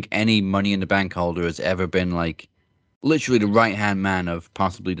position. I don't think any Money in the Bank holder has ever been like literally the right-hand man of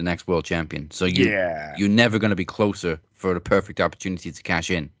possibly the next world champion. So you're never going to be closer for the perfect opportunity to cash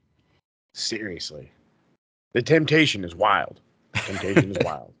in. Seriously. The temptation is wild.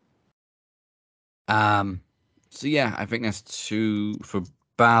 So yeah, I think that's 2 for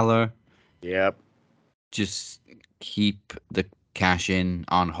Balor. Yep. Just keep the cash in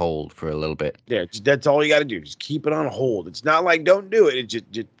on hold for a little bit. Yeah, that's all you got to do. Just keep it on hold. It's not like don't do it. It's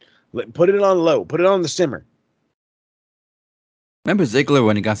just put it on low. Put it on the simmer. Remember Ziggler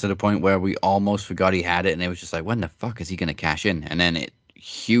when he got to the point where we almost forgot he had it, and it was just like, when the fuck is he going to cash in? And then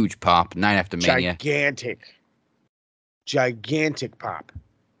huge pop, night after Mania. Gigantic pop.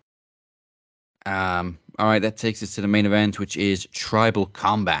 All right, that takes us to the main event, which is Tribal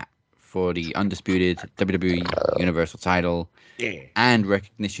Combat for the undisputed WWE Universal title and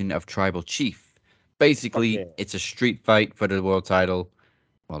recognition of Tribal Chief. Basically, it's a street fight for the world title,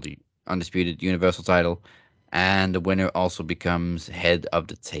 well, the undisputed Universal title, and the winner also becomes head of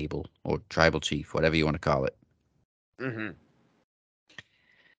the table or Tribal Chief, whatever you want to call it. Mm-hmm.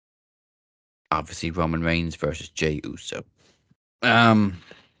 Obviously, Roman Reigns versus Jey Uso.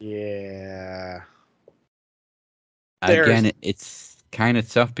 Yeah. Again, it's kind of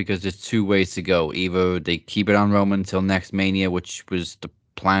tough because there's two ways to go. Either they keep it on Roman until next Mania, which was the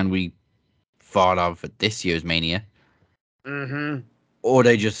plan we thought of for this year's Mania. Mm-hmm. Or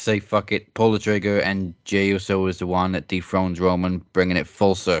they just say, fuck it, pull the trigger, and Jey Uso is the one that dethrones Roman, bringing it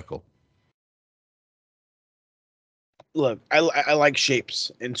full circle. Look, I like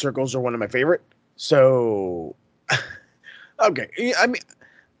shapes, and circles are one of my favorite. So, okay. I mean,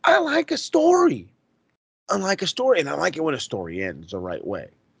 I like a story. And I like it when a story ends the right way.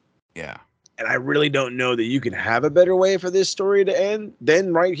 Yeah. And I really don't know that you can have a better way for this story to end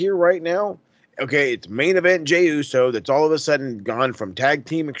than right here, right now. Okay, it's main event Jey Uso that's all of a sudden gone from tag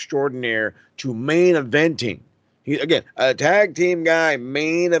team extraordinaire to main eventing. Again, a tag team guy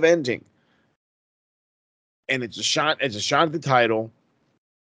main eventing. And it's a shot at the title.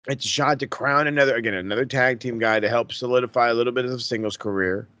 It's a shot to crown another tag team guy to help solidify a little bit of a singles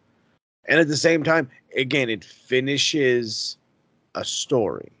career. And at the same time, again, it finishes a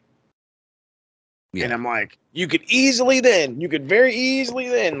story. Yeah. And I'm like, you could very easily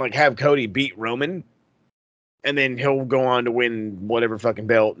then like have Cody beat Roman, and then he'll go on to win whatever fucking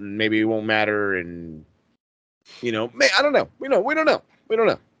belt, and maybe it won't matter, and I don't know. We don't know.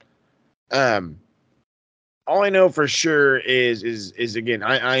 All I know for sure is again,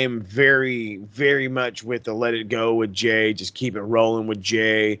 I am very, very much with the let it go with Jay. Just keep it rolling with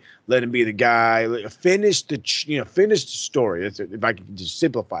Jay. Let him be the guy. Finish the story. That's if I can just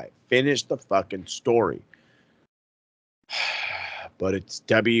simplify it. Finish the fucking story. But it's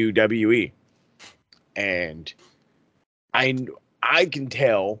WWE, and I can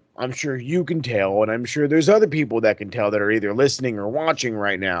tell. I'm sure you can tell, and I'm sure there's other people that can tell that are either listening or watching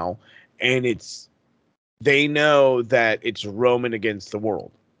right now, and they know that it's Roman against the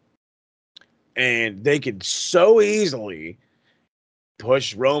world. And they could so easily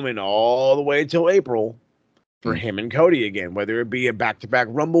push Roman all the way till April for him and Cody again, whether it be a back-to-back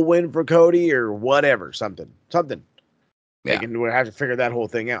Rumble win for Cody or whatever, something. Yeah. They can have to figure that whole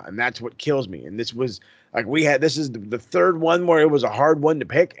thing out. And that's what kills me. And this was like this is the third one where it was a hard one to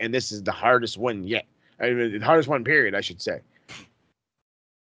pick, and this is the hardest one yet. I mean, the hardest one, period, I should say.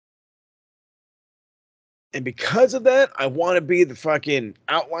 And because of that, I want to be the fucking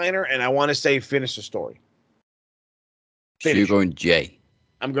outliner, and I want to say finish the story. So you're going Jay.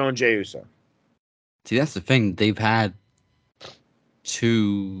 I'm going Jey Uso. See, that's the thing. They've had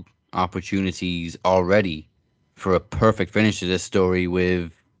 2 opportunities already for a perfect finish to this story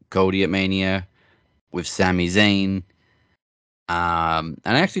with Cody at Mania, with Sami Zayn. And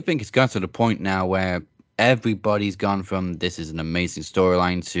I actually think it's got to the point now where everybody's gone from this is an amazing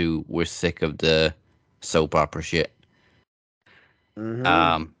storyline to we're sick of the soap opera shit.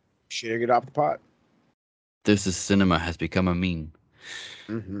 Mm-hmm. Should get off the pot. This is cinema has become a meme.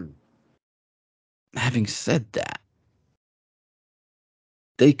 Mm-hmm. Having said that,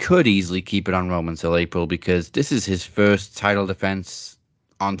 they could easily keep it on Roman till April because this is his first title defense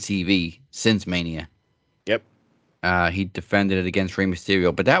on TV since Mania. Yep. He defended it against Rey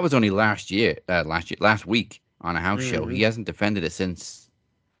Mysterio, but that was only last week on a house show. He hasn't defended it since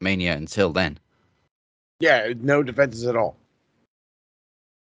Mania until then. Yeah, no defenses at all.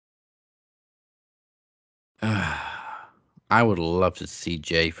 I would love to see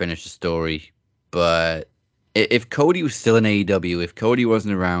Jay finish the story, but if Cody was still in AEW, if Cody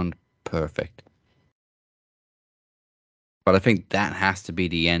wasn't around, perfect. But I think that has to be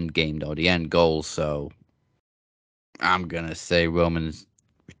the end game, though, the end goal. So I'm going to say Roman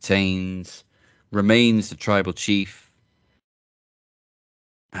remains the tribal chief.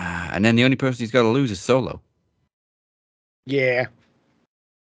 And then the only person he's got to lose is Solo. Yeah.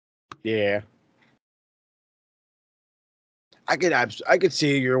 I could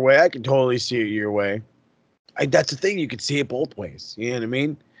see it your way. I could totally see it your way. That's the thing. You could see it both ways. You know what I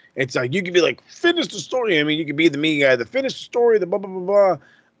mean? It's like you could be like, finish the story. I mean, you could be the me guy, the finish the story, the blah blah blah blah,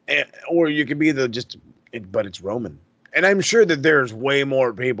 or you could be the but it's Roman. And I'm sure that there's way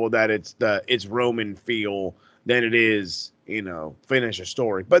more people that it's Roman feel than it is, finish a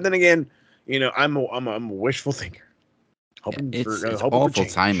story. But then again, I'm a wishful thinker. It's hoping for awful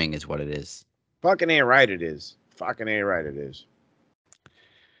change. timing is what it is. Fucking ain't right it is. Fucking ain't right it is.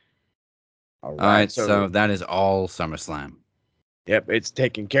 All right, so that is all SummerSlam. Yep, it's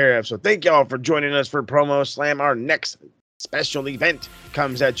taken care of. So thank y'all for joining us for Promo Slam. Our next special event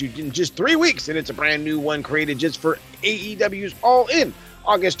comes at you in just 3 weeks, and it's a brand new one created just for AEW's All In,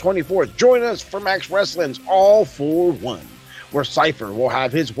 August 24th. Join us for Max Wrestling's All for One, where Cypher will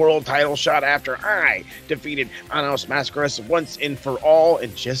have his world title shot after I defeated Anos Mascaras once and for all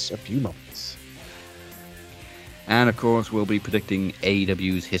in just a few moments. And of course, we'll be predicting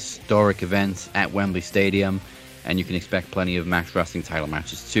AEW's historic events at Wembley Stadium, and you can expect plenty of Max Wrestling title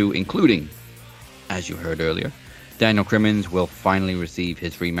matches too, including, as you heard earlier, Daniel Crimmins will finally receive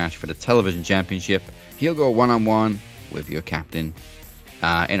his rematch for the television championship. He'll go one-on-one with your captain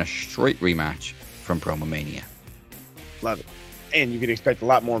in a straight rematch from Promomania. Love it. And you can expect a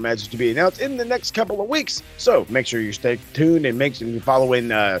lot more matches to be announced in the next couple of weeks. So make sure you stay tuned and make sure you follow in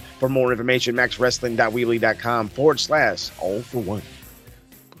for more information, maxwrestling.weebly.com/all-for-one.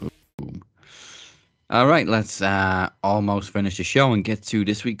 Boom. All right, let's almost finish the show and get to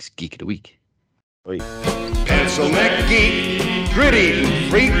this week's Geek of the Week. Pencil neck geek, grit-eating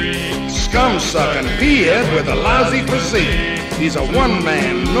freak, scum-sucking peahead with a lousy physique. He's a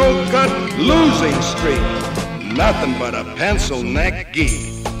one-man, no-cut, losing streak. Nothing but a pencil neck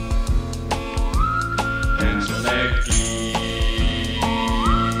geek. Pencil neck geek.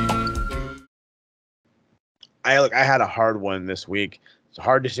 I had a hard one this week. It's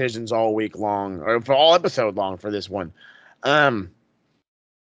hard decisions all week long, or for all episode long for this one.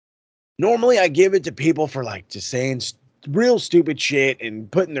 Normally I give it to people for like just saying real stupid shit and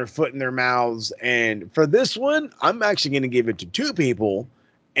putting their foot in their mouths. And for this one, I'm actually going to give it to two people.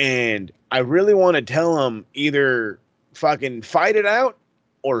 And I really want to tell them either fucking fight it out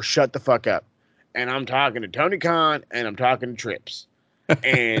or shut the fuck up. And I'm talking to Tony Khan and I'm talking to Trips.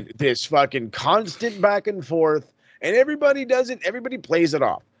 And this fucking constant back and forth. And everybody plays it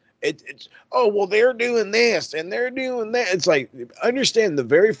off. It's oh, well, they're doing this and they're doing that. It's like, understand the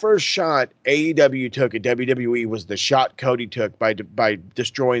very first shot AEW took at WWE was the shot Cody took by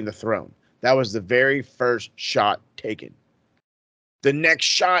destroying the throne. That was the very first shot taken. The next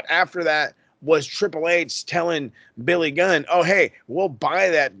shot after that was Triple H telling Billy Gunn, oh, hey, we'll buy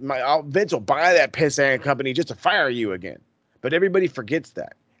that. Vince will buy that piss-ass company just to fire you again. But everybody forgets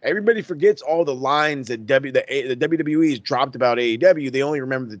that. Everybody forgets all the lines that the WWE has dropped about AEW. They only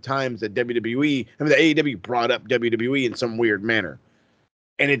remember the times that the AEW brought up WWE in some weird manner.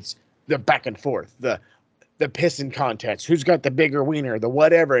 And it's the back and forth, the pissing contest, who's got the bigger wiener, the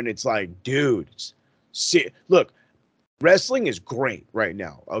whatever. And it's like, dude, look, wrestling is great right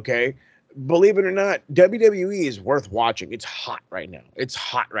now, okay? Believe it or not, WWE is worth watching. It's hot right now.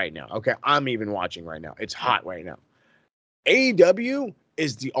 Okay? I'm even watching right now. It's hot right now. AEW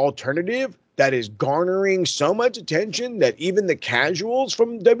is the alternative that is garnering so much attention that even the casuals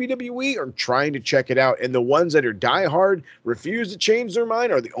from WWE are trying to check it out. And the ones that are diehard, refuse to change their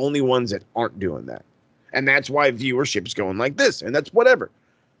mind, are the only ones that aren't doing that. And that's why viewership's going like this. And that's whatever.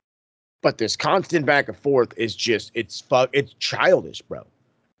 But this constant back and forth is just, it's childish, bro.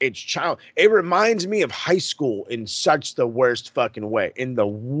 It reminds me of high school in such the worst fucking way. In the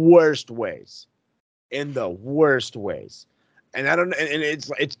worst ways. And I don't, and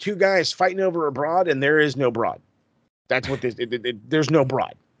it's two guys fighting over a broad, and there is no broad. That's what this. There's no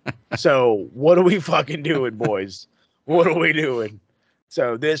broad. So what are we fucking doing, boys? What are we doing?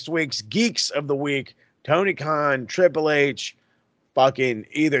 So this week's Geeks of the Week: Tony Khan, Triple H. Fucking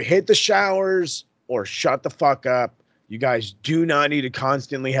either hit the showers or shut the fuck up. You guys do not need to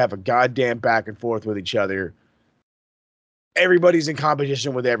constantly have a goddamn back and forth with each other. Everybody's in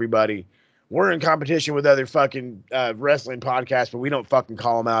competition with everybody. We're in competition with other fucking wrestling podcasts, but we don't fucking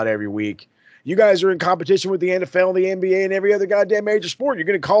call them out every week. You guys are in competition with the NFL, the NBA, and every other goddamn major sport. You're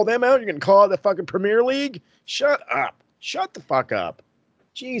going to call them out? You're going to call out the fucking Premier League? Shut up. Shut the fuck up.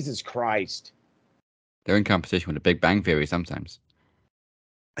 Jesus Christ. They're in competition with the Big Bang Theory sometimes.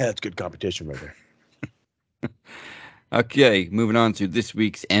 Yeah, that's good competition right there. Okay, moving on to this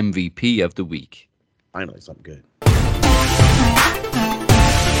week's MVP of the week. Finally, something good.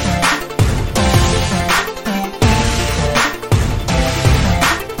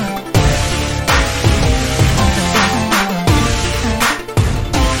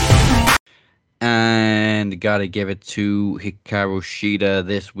 And got to give it to Hikaru Shida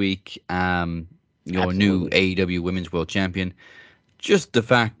this week, your new AEW Women's World Champion. Just the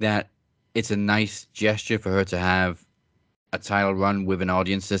fact that it's a nice gesture for her to have a title run with an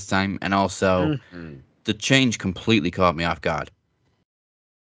audience this time, and also the change completely caught me off guard.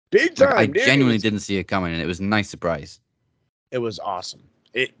 Big time, I dude. genuinely didn't see it coming, and it was a nice surprise. It was awesome.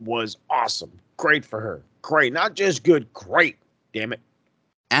 It was awesome. Great for her. Great. Not just good, great. Damn it.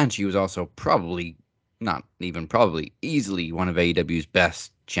 And she was also easily one of AEW's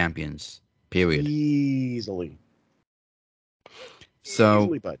best champions, period. Easily. So,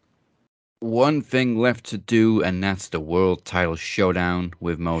 Easily, bud. one thing left to do, and that's the World Title Showdown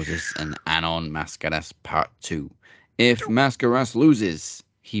with Moses and Anon Mascaras Part 2. If Mascaras loses,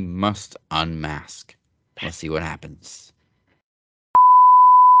 he must unmask. Let's see what happens.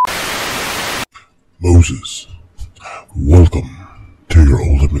 Moses, welcome to your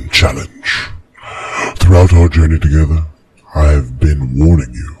Ultimate Challenge. Throughout our journey together, I have been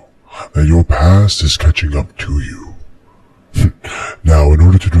warning you that your past is catching up to you. Now, in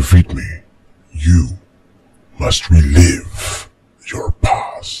order to defeat me, you must relive your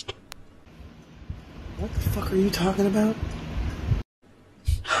past. What the fuck are you talking about?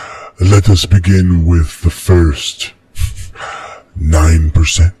 Let us begin with the first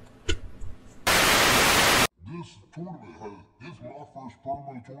 9%. This tournament is my first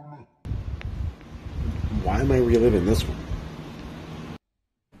promo tournament. Why am I reliving this one?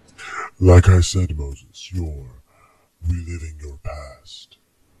 Like I said, Moses, you're reliving your past.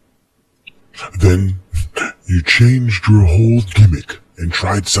 Then you changed your whole gimmick and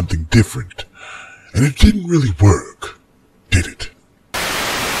tried something different, and it didn't really work, did it? I'm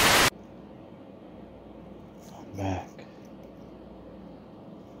back.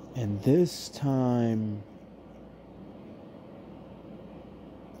 And this time,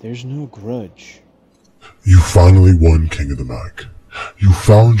 there's no grudge. You finally won King of the Mic. You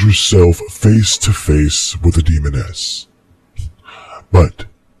found yourself face to face with a demoness. But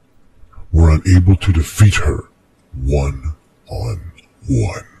were unable to defeat her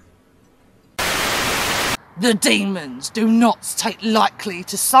one-on-one. The demons do not take lightly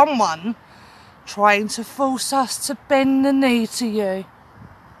to someone trying to force us to bend the knee to you.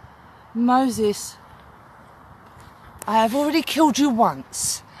 Moses, I have already killed you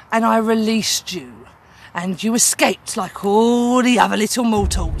once, and I released you, and you escaped like all the other little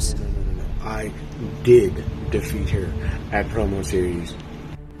mortals. I did defeat her at Promo Series.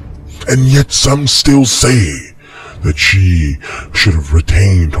 And yet some still say that she should have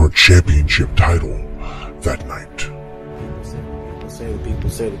retained her championship title that night.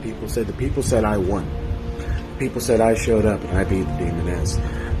 The people said I won. People said I showed up and I beat the demoness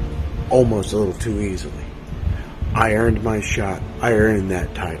almost a little too easily. I earned my shot. I earned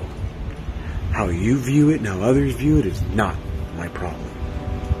that title. How you view it and how others view it is not my problem.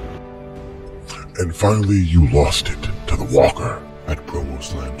 And finally you lost it to the Walker at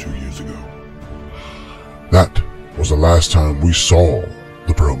PROMOSLAM 2 years ago. That was the last time we saw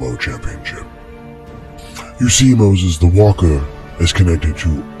the Promo Championship. You see, Moses, the Walker is connected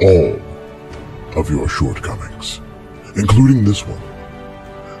to all of your shortcomings, including this one.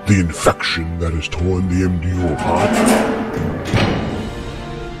 The infection that has torn the MDO apart.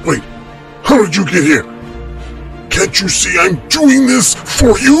 Wait, how did you get here? Can't you see I'm doing this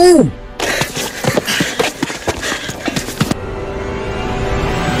for you?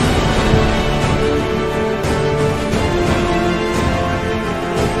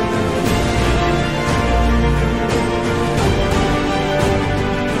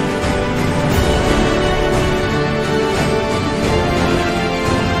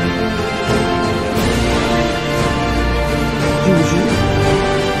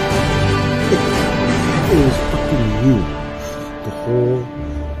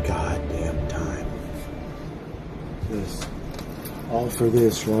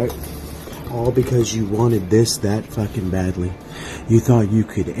 This, right? All because you wanted this that fucking badly. You thought you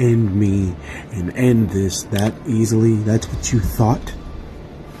could end me and end this that easily. That's what you thought?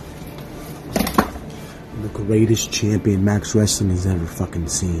 I'm the greatest champion Max Wrestling has ever fucking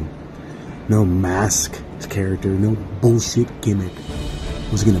seen. No mask character, no bullshit gimmick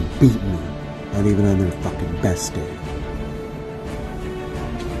was gonna beat me. Not even on their fucking best day.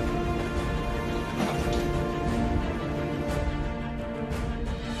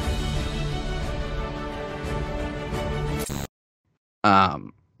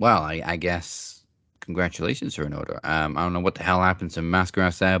 Well, I guess congratulations are in order. I don't know what the hell happened to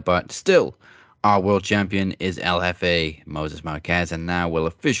Mascaras there, but still, our world champion is El Jefe, Moses Marquez, and now will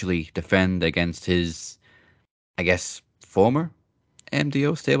officially defend against his, I guess, former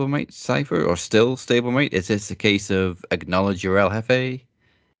MDO stablemate Cypher, or still stablemate? Is this a case of acknowledge your El Jefe?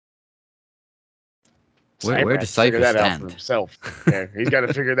 Where does has to figure Cypher that out for stand? himself. Yeah, he's got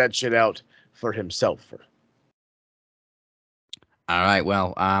to figure that shit out for himself. All right,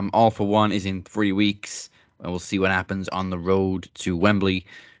 well, All for One is in 3 weeks, and we'll see what happens on the road to Wembley.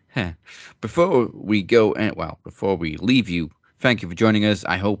 Before we leave you, thank you for joining us.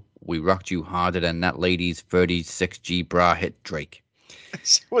 I hope we rocked you harder than that lady's 36G bra hit Drake.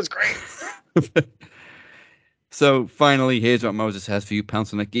 It was great. So, finally, here's what Moses has for you,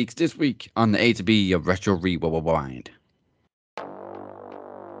 Pounce on the Geeks, this week on the A to B of Retro Rewind.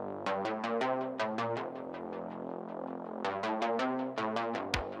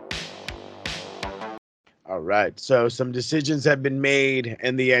 All right, so some decisions have been made,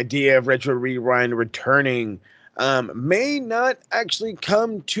 and the idea of Retro Rewind returning may not actually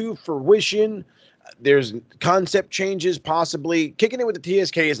come to fruition. There's concept changes, possibly. Kicking it with the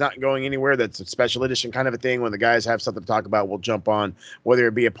TSK is not going anywhere. That's a special edition kind of a thing. When the guys have something to talk about, we'll jump on, whether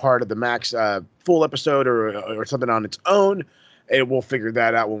it be a part of the Max full episode or something on its own. And we'll figure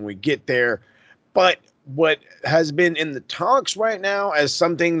that out when we get there. But what has been in the talks right now, as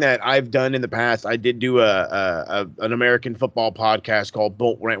something that I've done in the past, I did do an American football podcast called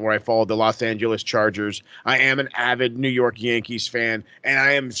Bolt Rant, where I followed the Los Angeles Chargers. I am an avid New York Yankees fan, and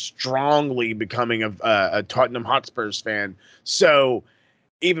I am strongly becoming a Tottenham Hotspurs fan. So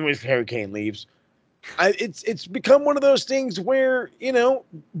even if Harry Kane leaves, it's become one of those things where,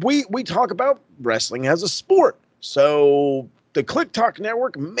 we talk about wrestling as a sport. So the Click Talk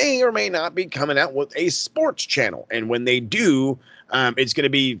Network may or may not be coming out with a sports channel. And when they do, it's going to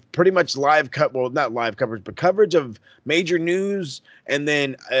be pretty much not live coverage, but coverage of major news, and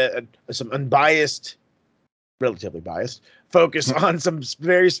then some unbiased, relatively biased, focus on some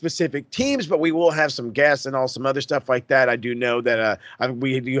very specific teams. But we will have some guests and all some other stuff like that. I do know that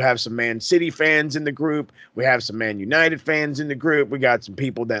we do have some Man City fans in the group. We have some Man United fans in the group. We got some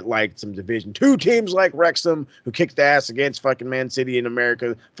people that like some Division II teams like Wrexham, who kicked the ass against fucking Man City in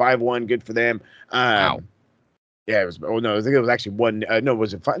America, 5-1. Good for them. Wow. Yeah, it was. Oh no, I think it was actually one. No,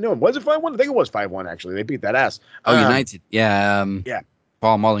 was it 5? No, was it 5-1? I think it was 5-1. Actually, they beat that ass. United. Yeah. Yeah.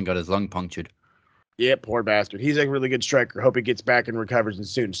 Paul Mullen got his lung punctured. Yeah, poor bastard. He's a really good striker. Hope he gets back and recovers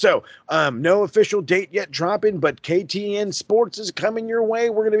soon. So, no official date yet dropping, but KTN Sports is coming your way.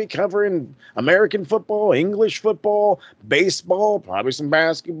 We're going to be covering American football, English football, baseball, probably some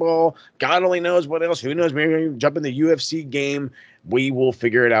basketball. God only knows what else. Who knows? Maybe we're going to jump in the UFC game. We will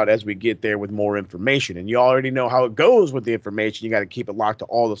figure it out as we get there with more information. And you already know how it goes with the information. You got to keep it locked to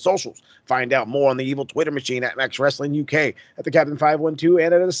all the socials. Find out more on the evil Twitter machine at Max Wrestling UK, at the Captain 512,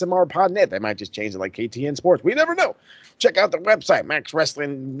 and at SMRPodNet. They might just change it like KTN Sports. We never know. Check out the website,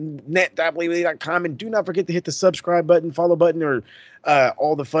 maxwrestlingnet.com, and do not forget to hit the subscribe button, follow button, or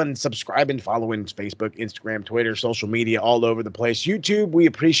all the fun subscribing, following Facebook, Instagram, Twitter, social media, all over the place. YouTube, we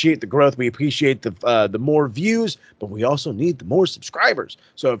appreciate the growth. We appreciate the more views, but we also need the more subscribers.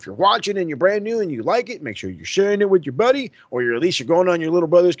 So if you're watching and you're brand new and you like it, make sure you're sharing it with your buddy, or at least you're going on your little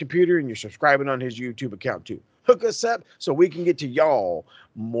brother's computer and you're subscribing on his YouTube account too. Hook us up so we can get to y'all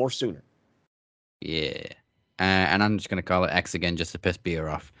more sooner. Yeah. And I'm just going to call it X again just to piss Beer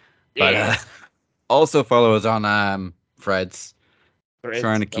off. But also follow us on Threads.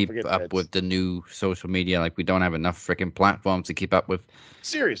 Trying to keep up with the new social media. Like, we don't have enough freaking platforms to keep up with.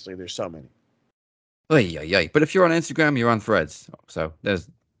 Seriously, there's so many. But if you're on Instagram, you're on Threads. So there's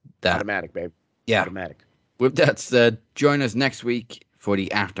that. Automatic, babe. Yeah. Automatic. With that said, join us next week for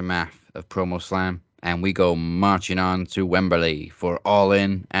the aftermath of PromoSlam, and we go marching on to Wembley for All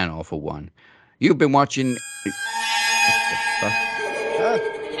In and All for One. You've been watching... What the fuck?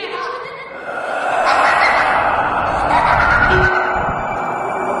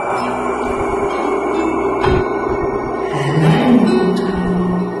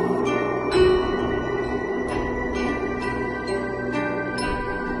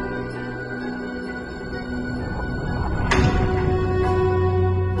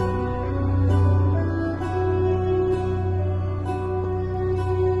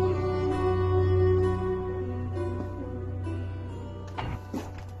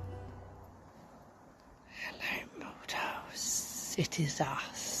 It is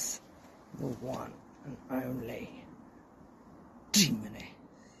us, the one and only Jiminy.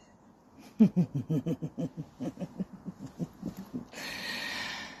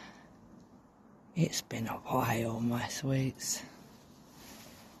 It's been a while, my sweets,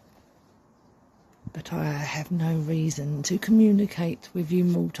 but I have no reason to communicate with you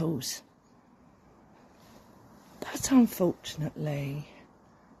mortals. But unfortunately,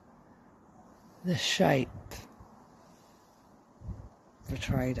 the shape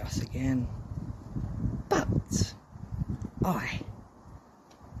betrayed us again. But I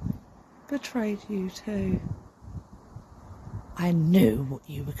betrayed you too. I knew what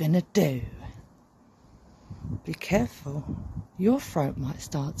you were going to do. Be careful, your throat might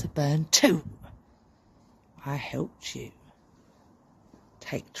start to burn too. I helped you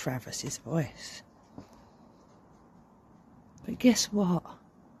take Travis's voice. But guess what?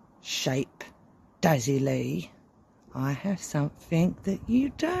 Shape, Daisy Lee, I have something that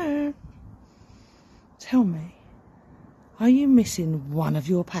you don't. Tell me, are you missing one of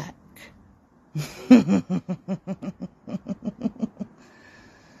your pack?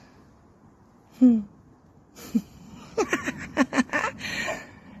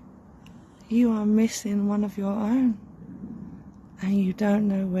 You are missing one of your own, and you don't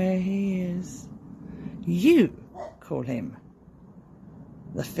know where he is. You call him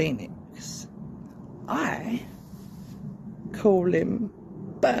the Phoenix. I call him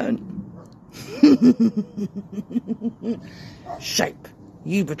Burn. Shape,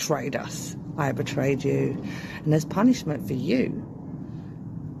 you betrayed us. I betrayed you. And as punishment for you,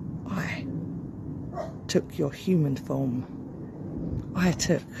 I took your human form. I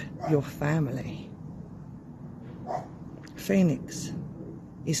took your family. Phoenix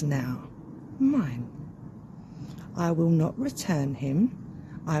is now mine. I will not return him.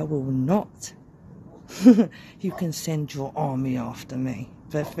 I will not. You can send your army after me,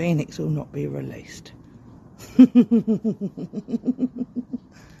 but Phoenix will not be released.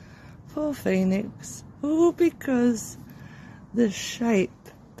 Poor Phoenix. All because the Shape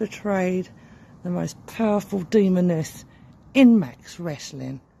betrayed the most powerful demoness in Max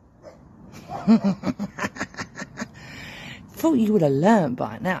Wrestling. Thought you would have learned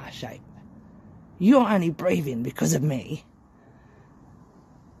by now, Shape. You're only breathing because of me.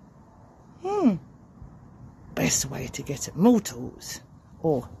 Best way to get at mortals,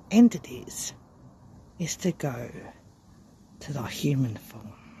 or entities, is to go to the human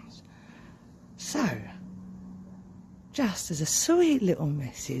forms. So, just as a sweet little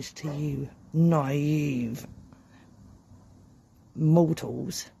message to you naive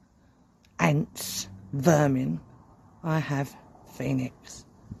mortals, ants, vermin, I have Phoenix.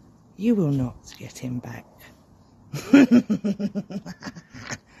 You will not get him back.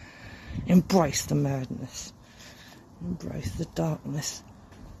 Embrace the madness. Embrace the darkness.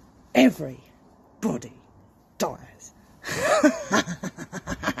 Everybody dies.